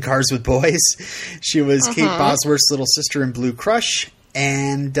in Cars with Boys. She was Kate Bosworth's little sister in Blue Crush.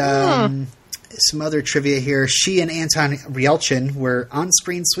 And some other trivia here. She and Anton Yelchin were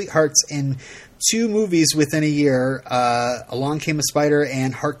on-screen sweethearts in 2 movies within a year, Along Came a Spider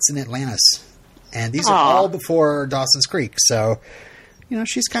and Hearts in Atlantis. And these are all before Dawson's Creek. So,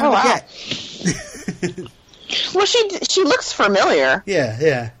 she's kind of a get. Well, she looks familiar.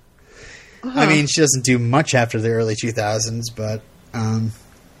 Yeah. I mean, she doesn't do much after the early 2000s, but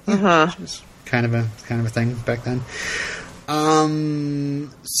she was kind of a thing back then.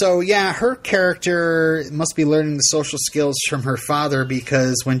 So yeah, her character must be learning the social skills from her father,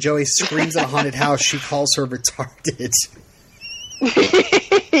 because when Joey screams at a haunted house, she calls her retarded.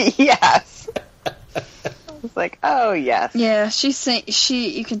 Yes. It's like, oh yes. Yeah,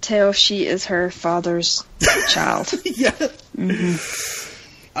 you can tell she is her father's child. Yeah. Mm-hmm.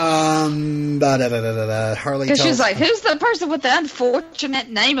 Harley, because she's like, who's the person with the unfortunate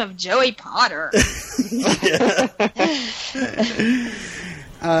name of Joey Potter?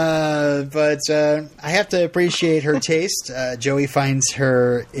 But I have to appreciate her taste. Joey finds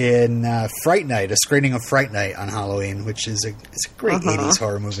her in Fright Night, a screening of Fright Night on Halloween, which is a great 80s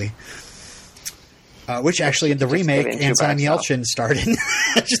horror movie. Which actually in the remake, Anton Yelchin starred in.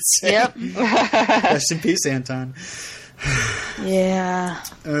 I should say. Yep. Rest in peace, Anton. Yeah.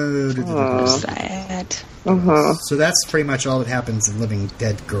 Sad. So that's pretty much all that happens in Living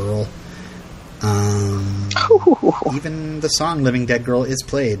Dead Girl. Even the song Living Dead Girl is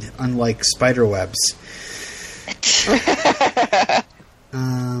played, unlike Spiderwebs. Just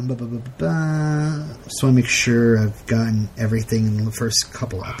want to make sure I've gotten everything in the first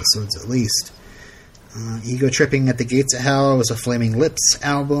couple episodes at least. Ego Tripping at the Gates of Hell was a Flaming Lips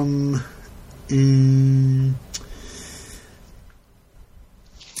album.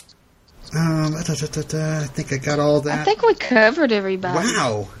 I think I got all that. I think we covered everybody.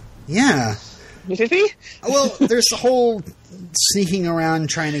 Wow. Yeah. Did we? Well, there's the whole sneaking around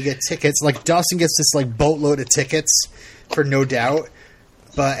trying to get tickets. Like, Dawson gets this, boatload of tickets for No Doubt,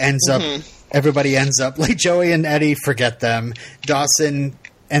 but everybody ends up, like Joey and Eddie forget them. Dawson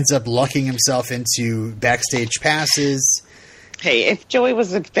ends up lucking himself into backstage passes. Hey, if Joey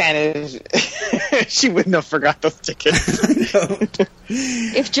was a fan, she wouldn't have forgot those tickets.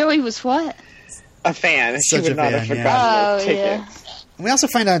 If Joey was what? A fan. She would not have forgotten those tickets. Yeah. We also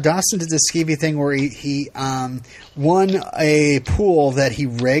find out Dawson did this skeevy thing where he won a pool that he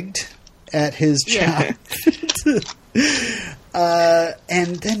rigged at his job.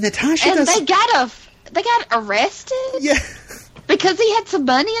 And then Natasha and they got arrested? Yeah. Because he had some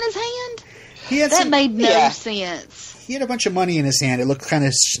money in his hand? That made no sense. He had a bunch of money in his hand. It looked kind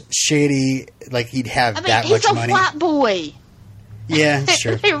of shady, like he'd have that much money. He's a white boy. Yeah,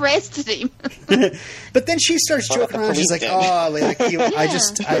 sure. They arrested him. But then she starts joking around. She's like, I'm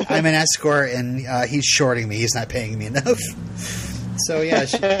an escort, and he's shorting me. He's not paying me enough. So yeah,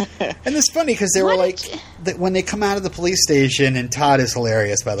 and it's funny because they were like, when they come out of the police station, and Todd is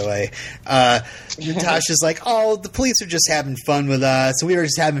hilarious, by the way. Natasha's like, "Oh, the police are just having fun with us. We were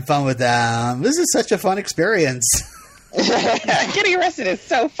just having fun with them. This is such a fun experience." Getting arrested is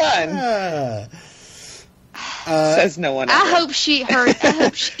so fun. Says no one. I hope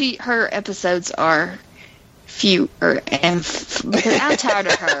her episodes are fewer, because I'm tired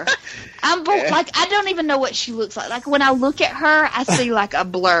of her. I don't even know what she looks like. Like when I look at her, I see like a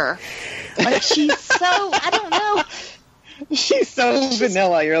blur. Like she's so, I don't know. She's so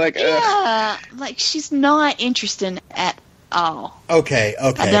vanilla. You're like, ugh. Yeah, like she's not interesting at all. Okay.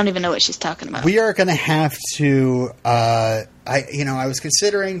 I don't even know what she's talking about. We are going to have to. I was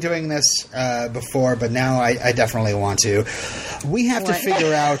considering doing this before, but now I definitely want to. We have to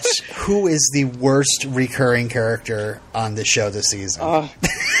figure out who is the worst recurring character on the show this season.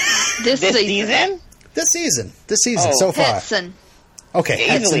 This season? This season so far. Hetson. Okay,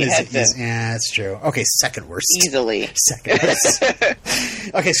 Hetson. Yeah, that's true. Okay, second worst. Easily. Second worst.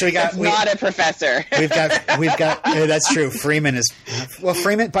 Okay, so not a professor. We've got. That's true. Freeman is. Well,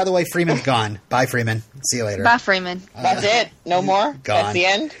 Freeman. By the way, Freeman's gone. Bye, Freeman. See you later. Bye, Freeman. That's it. No more. Gone. That's the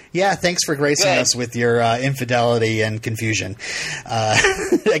end. Yeah. Thanks for gracing us with your infidelity and confusion.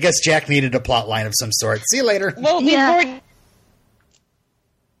 I guess Jack needed a plot line of some sort. See you later. Well, before.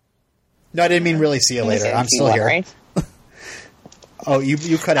 No, I didn't mean really see you later. I'm still here. Right? Oh,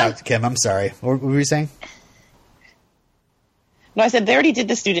 you cut out, Kim. I'm sorry. What were you saying? No, I said they already did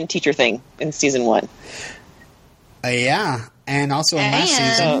the student-teacher thing in season 1. Yeah, and also in last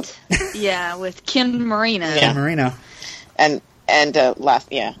season. Yeah, with Ken Marino. Yeah. Ken Marino. And Ken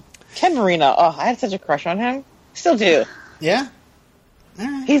Marino. Oh, I had such a crush on him. Still do. Yeah? All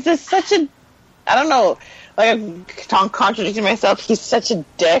right. He's just such a... I don't know. Like, I'm contradicting myself. He's such a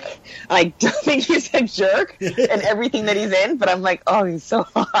dick. And I don't think he's a jerk in everything that he's in, but I'm like, oh, he's so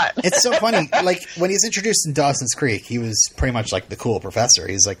hot. It's so funny. Like, when he's introduced in Dawson's Creek, he was pretty much like the cool professor.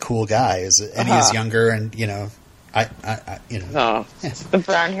 He's like cool guy. And he's younger and, the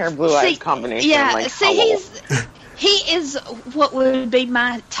brown hair, blue eyes combination. Yeah, like, he is what would be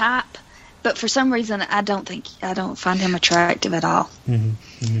my type, but for some reason I don't find him attractive at all. Mm-hmm.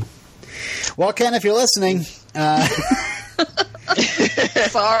 Mm-hmm. Well, Ken, if you're listening,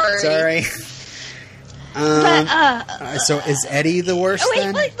 sorry. So is Eddie the worst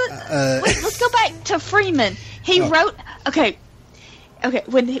then? Wait, let's go back to Freeman. He wrote. Okay.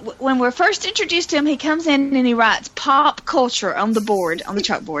 When we're first introduced to him, he comes in and he writes pop culture on the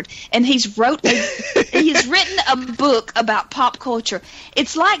chalkboard, and he's written a book about pop culture.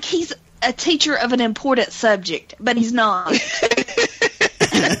 It's like he's a teacher of an important subject, but he's not.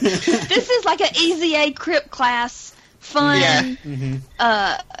 This is like an easy A Crip class, fun,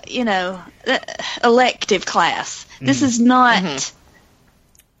 elective class. This is not,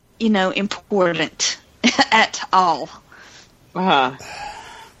 important at all. By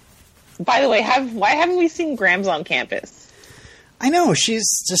the way, why haven't we seen Grams on campus? I know, she's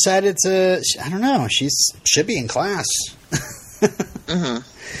decided to, I don't know, she should be in class.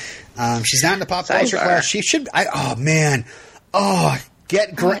 She's not in the pop culture class. She should,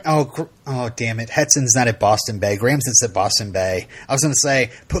 damn it. Hetson's not at Boston Bay. Graham's at Boston Bay. I was going to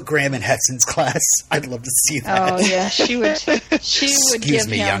say, put Graham in Hetson's class. I'd love to see that. Oh, yeah. She would give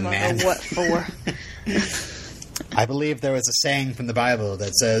me, him young man. what for. I believe there was a saying from the Bible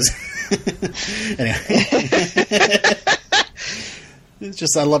that says... Anyway. It's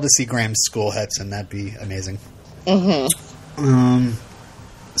just, I'd love to see Graham's school Hetson. That'd be amazing. Mm-hmm.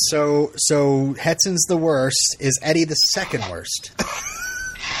 So Hetson's the worst. Is Eddie the second worst?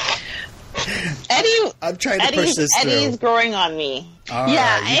 I'm trying to push this through. Eddie's growing on me.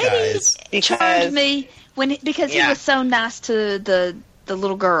 Eddie charmed me because he was so nice to the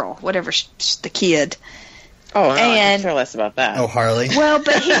little girl, whatever, the kid. Oh, no, I can care less about that. Oh, Harley. Well,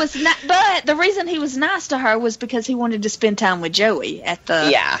 but he was not. But the reason he was nice to her was because he wanted to spend time with Joey at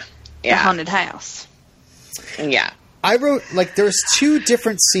the haunted house. Yeah. I wrote, there's two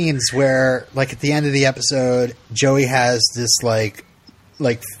different scenes where, at the end of the episode, Joey has this,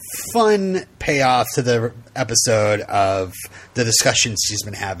 fun payoff to the episode of the discussions she's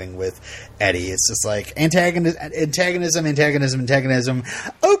been having with Eddie. It's just antagonism.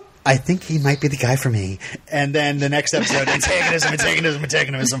 Oh, I think he might be the guy for me. And then the next episode,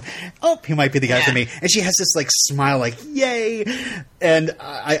 antagonism. Oh, he might be the guy for me. And she has this smile, yay. And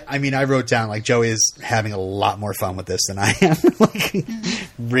I wrote down Joey is having a lot more fun with this than I am.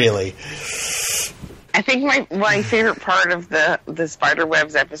 Really. I think my favorite part of the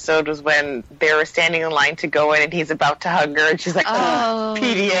Spiderwebs episode was when they were standing in line to go in and he's about to hug her and she's like, oh,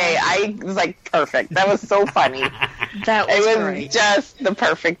 PDA. I was like, perfect. That was so funny. That was it was great. just the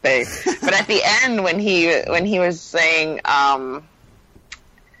perfect thing. But at the end, when he was saying, what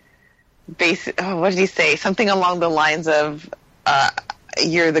did he say? Something along the lines of,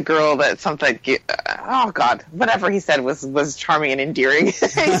 you're the girl that something. Oh God, whatever he said was charming and endearing.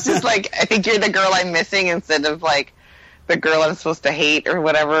 It's just like, I think you're the girl I'm missing instead of like the girl I'm supposed to hate or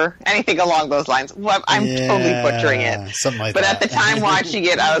whatever. Anything along those lines. Well, I'm totally butchering it. Something like but that. But at the time watching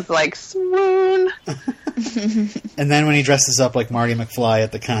it, I was like, swoon. And then when he dresses up like Marty McFly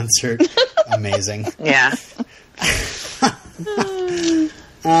at the concert, amazing. Yeah.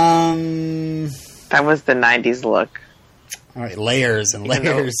 That was the 90s look. All right, layers and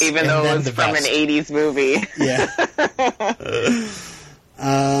layers. Even though it was from an 80s movie. Yeah.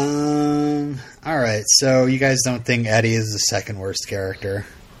 All right, so you guys don't think Eddie is the second worst character?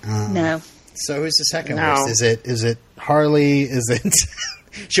 No. So who's the second worst? Is it Harley? Is it...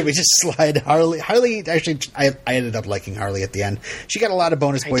 Should we just slide Harley? Harley, actually, I ended up liking Harley at the end. She got a lot of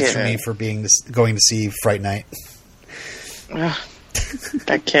bonus points for me for going to see Fright Night.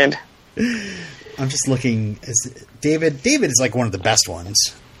 That kid. I'm just looking. David is like one of the best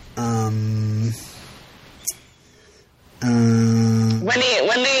ones. When they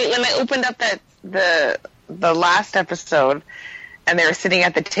opened up the last episode and they were sitting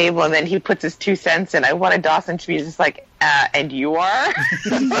at the table and then he puts his 2 cents in, I wanted Dawson to be just like, and you are? He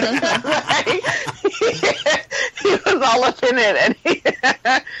was all up in it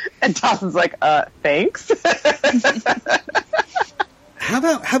and Dawson's like, thanks. How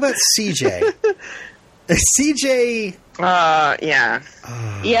about CJ? CJ. Yeah.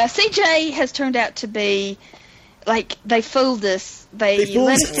 Yeah, CJ has turned out to be like they fooled us. They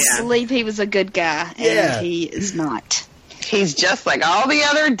let us believe he was a good guy, and he is not. He's just like all the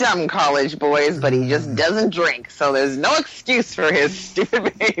other dumb college boys, but he just doesn't drink, so there's no excuse for his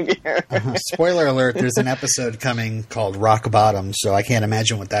stupid behavior. Spoiler alert, there's an episode coming called Rock Bottom, so I can't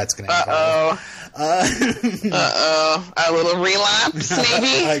imagine what that's going to be. A little relapse,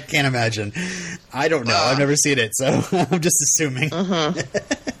 maybe? I can't imagine. I don't know. I've never seen it, so I'm just assuming.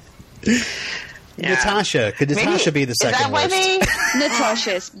 Natasha. Could Natasha be the second worst?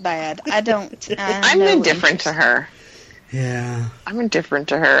 Natasha is bad. I'm indifferent to her. Yeah. I'm indifferent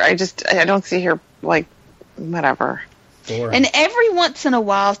to her. I don't see her, like, whatever. Boring. And every once in a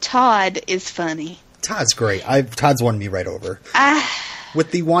while, Todd is funny. Todd's great. Todd's won me right over.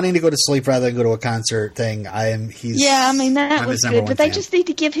 With the wanting to go to sleep rather than go to a concert thing, that was good. But they just need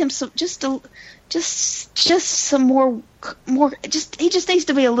to give him some, some more. He just needs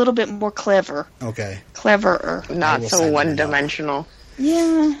to be a little bit more clever. Okay. Cleverer. Not so one-dimensional.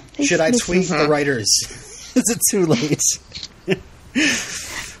 Yeah. Should I tweet the writers? Is it too late? Kim,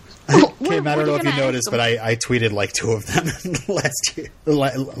 I don't know if you noticed, but I tweeted like 2 of them last year.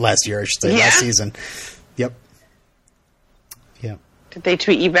 Last year, I should say. Yeah? Last season. Yep. Did they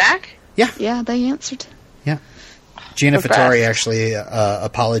tweet you back? Yeah. Yeah, they answered. Yeah. Gina Fattori actually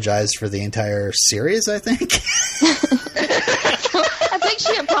apologized for the entire series, I think. I think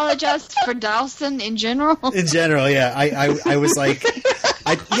she apologized for Dawson in general. In general, yeah. I was like...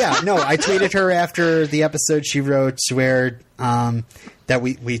 I tweeted her after the episode she wrote where that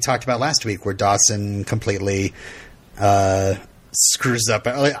we talked about last week, where Dawson completely screws up.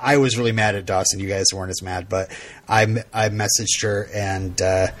 I was really mad at Dawson. You guys weren't as mad, but I messaged her and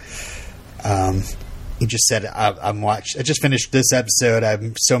he just said, I just finished this episode.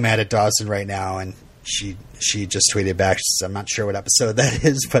 I'm so mad at Dawson right now, and she just tweeted back. She said, I'm not sure what episode that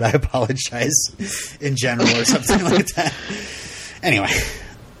is, but I apologize in general or something like that. Anyway.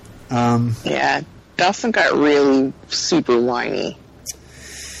 Yeah, Dawson got really super whiny.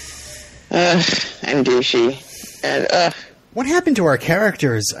 And douchey. And, what happened to our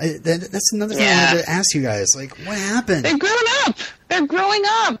characters? That's another thing I wanted to ask you guys. Like, what happened? They're growing up. They're growing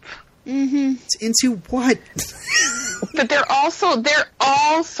up. Mm-hmm. Into what? But they're all so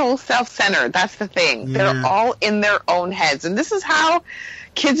self-centered. That's the thing. Yeah. They're all in their own heads. And this is how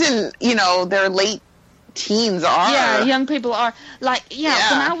kids in, their late teens are. Yeah, young people are. Like, when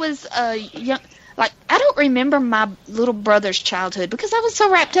I was young, like, I don't remember my little brother's childhood because I was so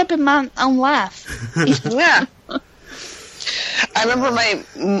wrapped up in my own life. Yeah. I remember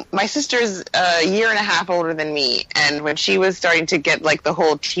my sister's a year and a half older than me, and when she was starting to get, like, the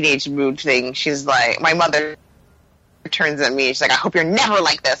whole teenage mood thing, she's like, my mother turns at me, she's like, I hope you're never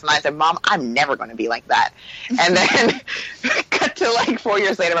like this. And I said, Mom, I'm never going to be like that. And then cut to like 4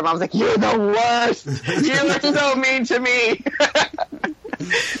 years later, my mom's like, you're the worst. You were so mean to me.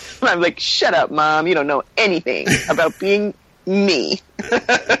 I'm like, shut up, Mom. You don't know anything about being me.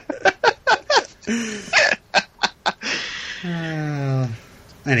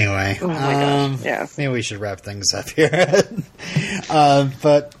 Anyway, oh my gosh, yes. Maybe we should wrap things up here.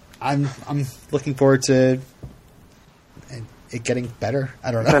 But I'm looking forward to it getting better.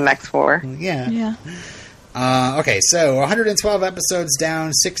 I don't know. The next 4. Yeah. Okay, so 112 episodes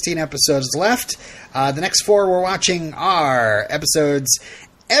down, 16 episodes left. The next 4 we're watching are episodes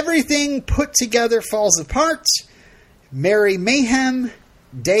Everything Put Together Falls Apart, Merry Mayhem,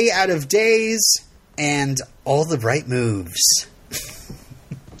 Day Out of Days, and All the Right Moves.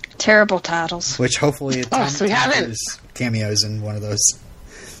 Terrible titles. Which hopefully we haven't cameos in one of those.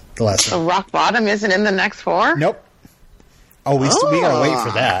 The last So one. Rock Bottom isn't in the next 4? Nope. Oh, we gotta wait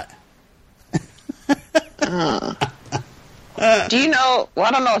for that. Do you know? Well,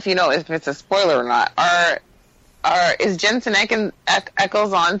 I don't know if you know if it's a spoiler or not. Is Jensen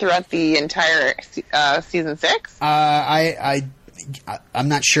Ackles on throughout the entire season 6? I'm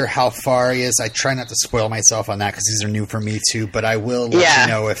not sure how far he is. I try not to spoil myself on that because these are new for me too. But I will let you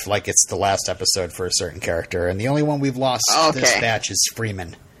know if it's the last episode for a certain character. And the only one we've lost this batch is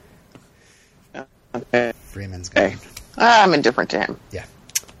Freeman. Okay. Freeman's gone. I'm indifferent to him. Yeah.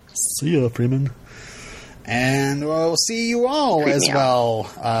 See ya, Freeman. And we'll see you all as well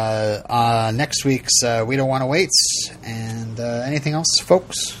next week's We Don't Want to Wait. And anything else,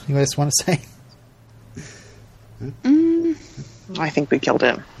 folks, you guys want to say? I think we killed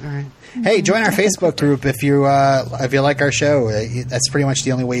him. All right. Hey, join our Facebook group if you like our show. That's pretty much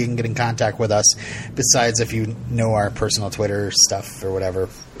the only way you can get in contact with us, besides if you know our personal Twitter stuff or whatever.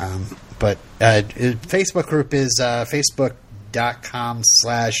 But Facebook group is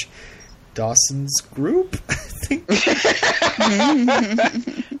facebook.com/Dawson's Group, I think.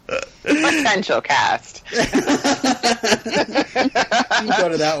 Potential cast. You go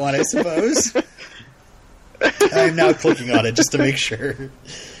to that one, I suppose. I'm now clicking on it just to make sure.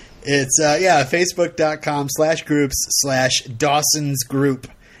 It's, facebook.com/groups/Dawson's Group.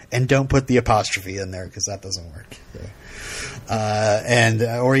 And don't put the apostrophe in there because that doesn't work.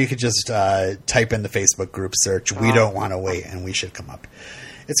 Yeah. Or you could just type in the Facebook group search, We Don't Want to Wait, and we should come up.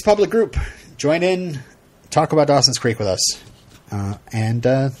 It's a public group. Join in, talk about Dawson's Creek with us. And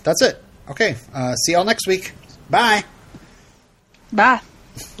that's it. Okay. See y'all next week. Bye. Bye.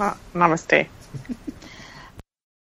 Namaste.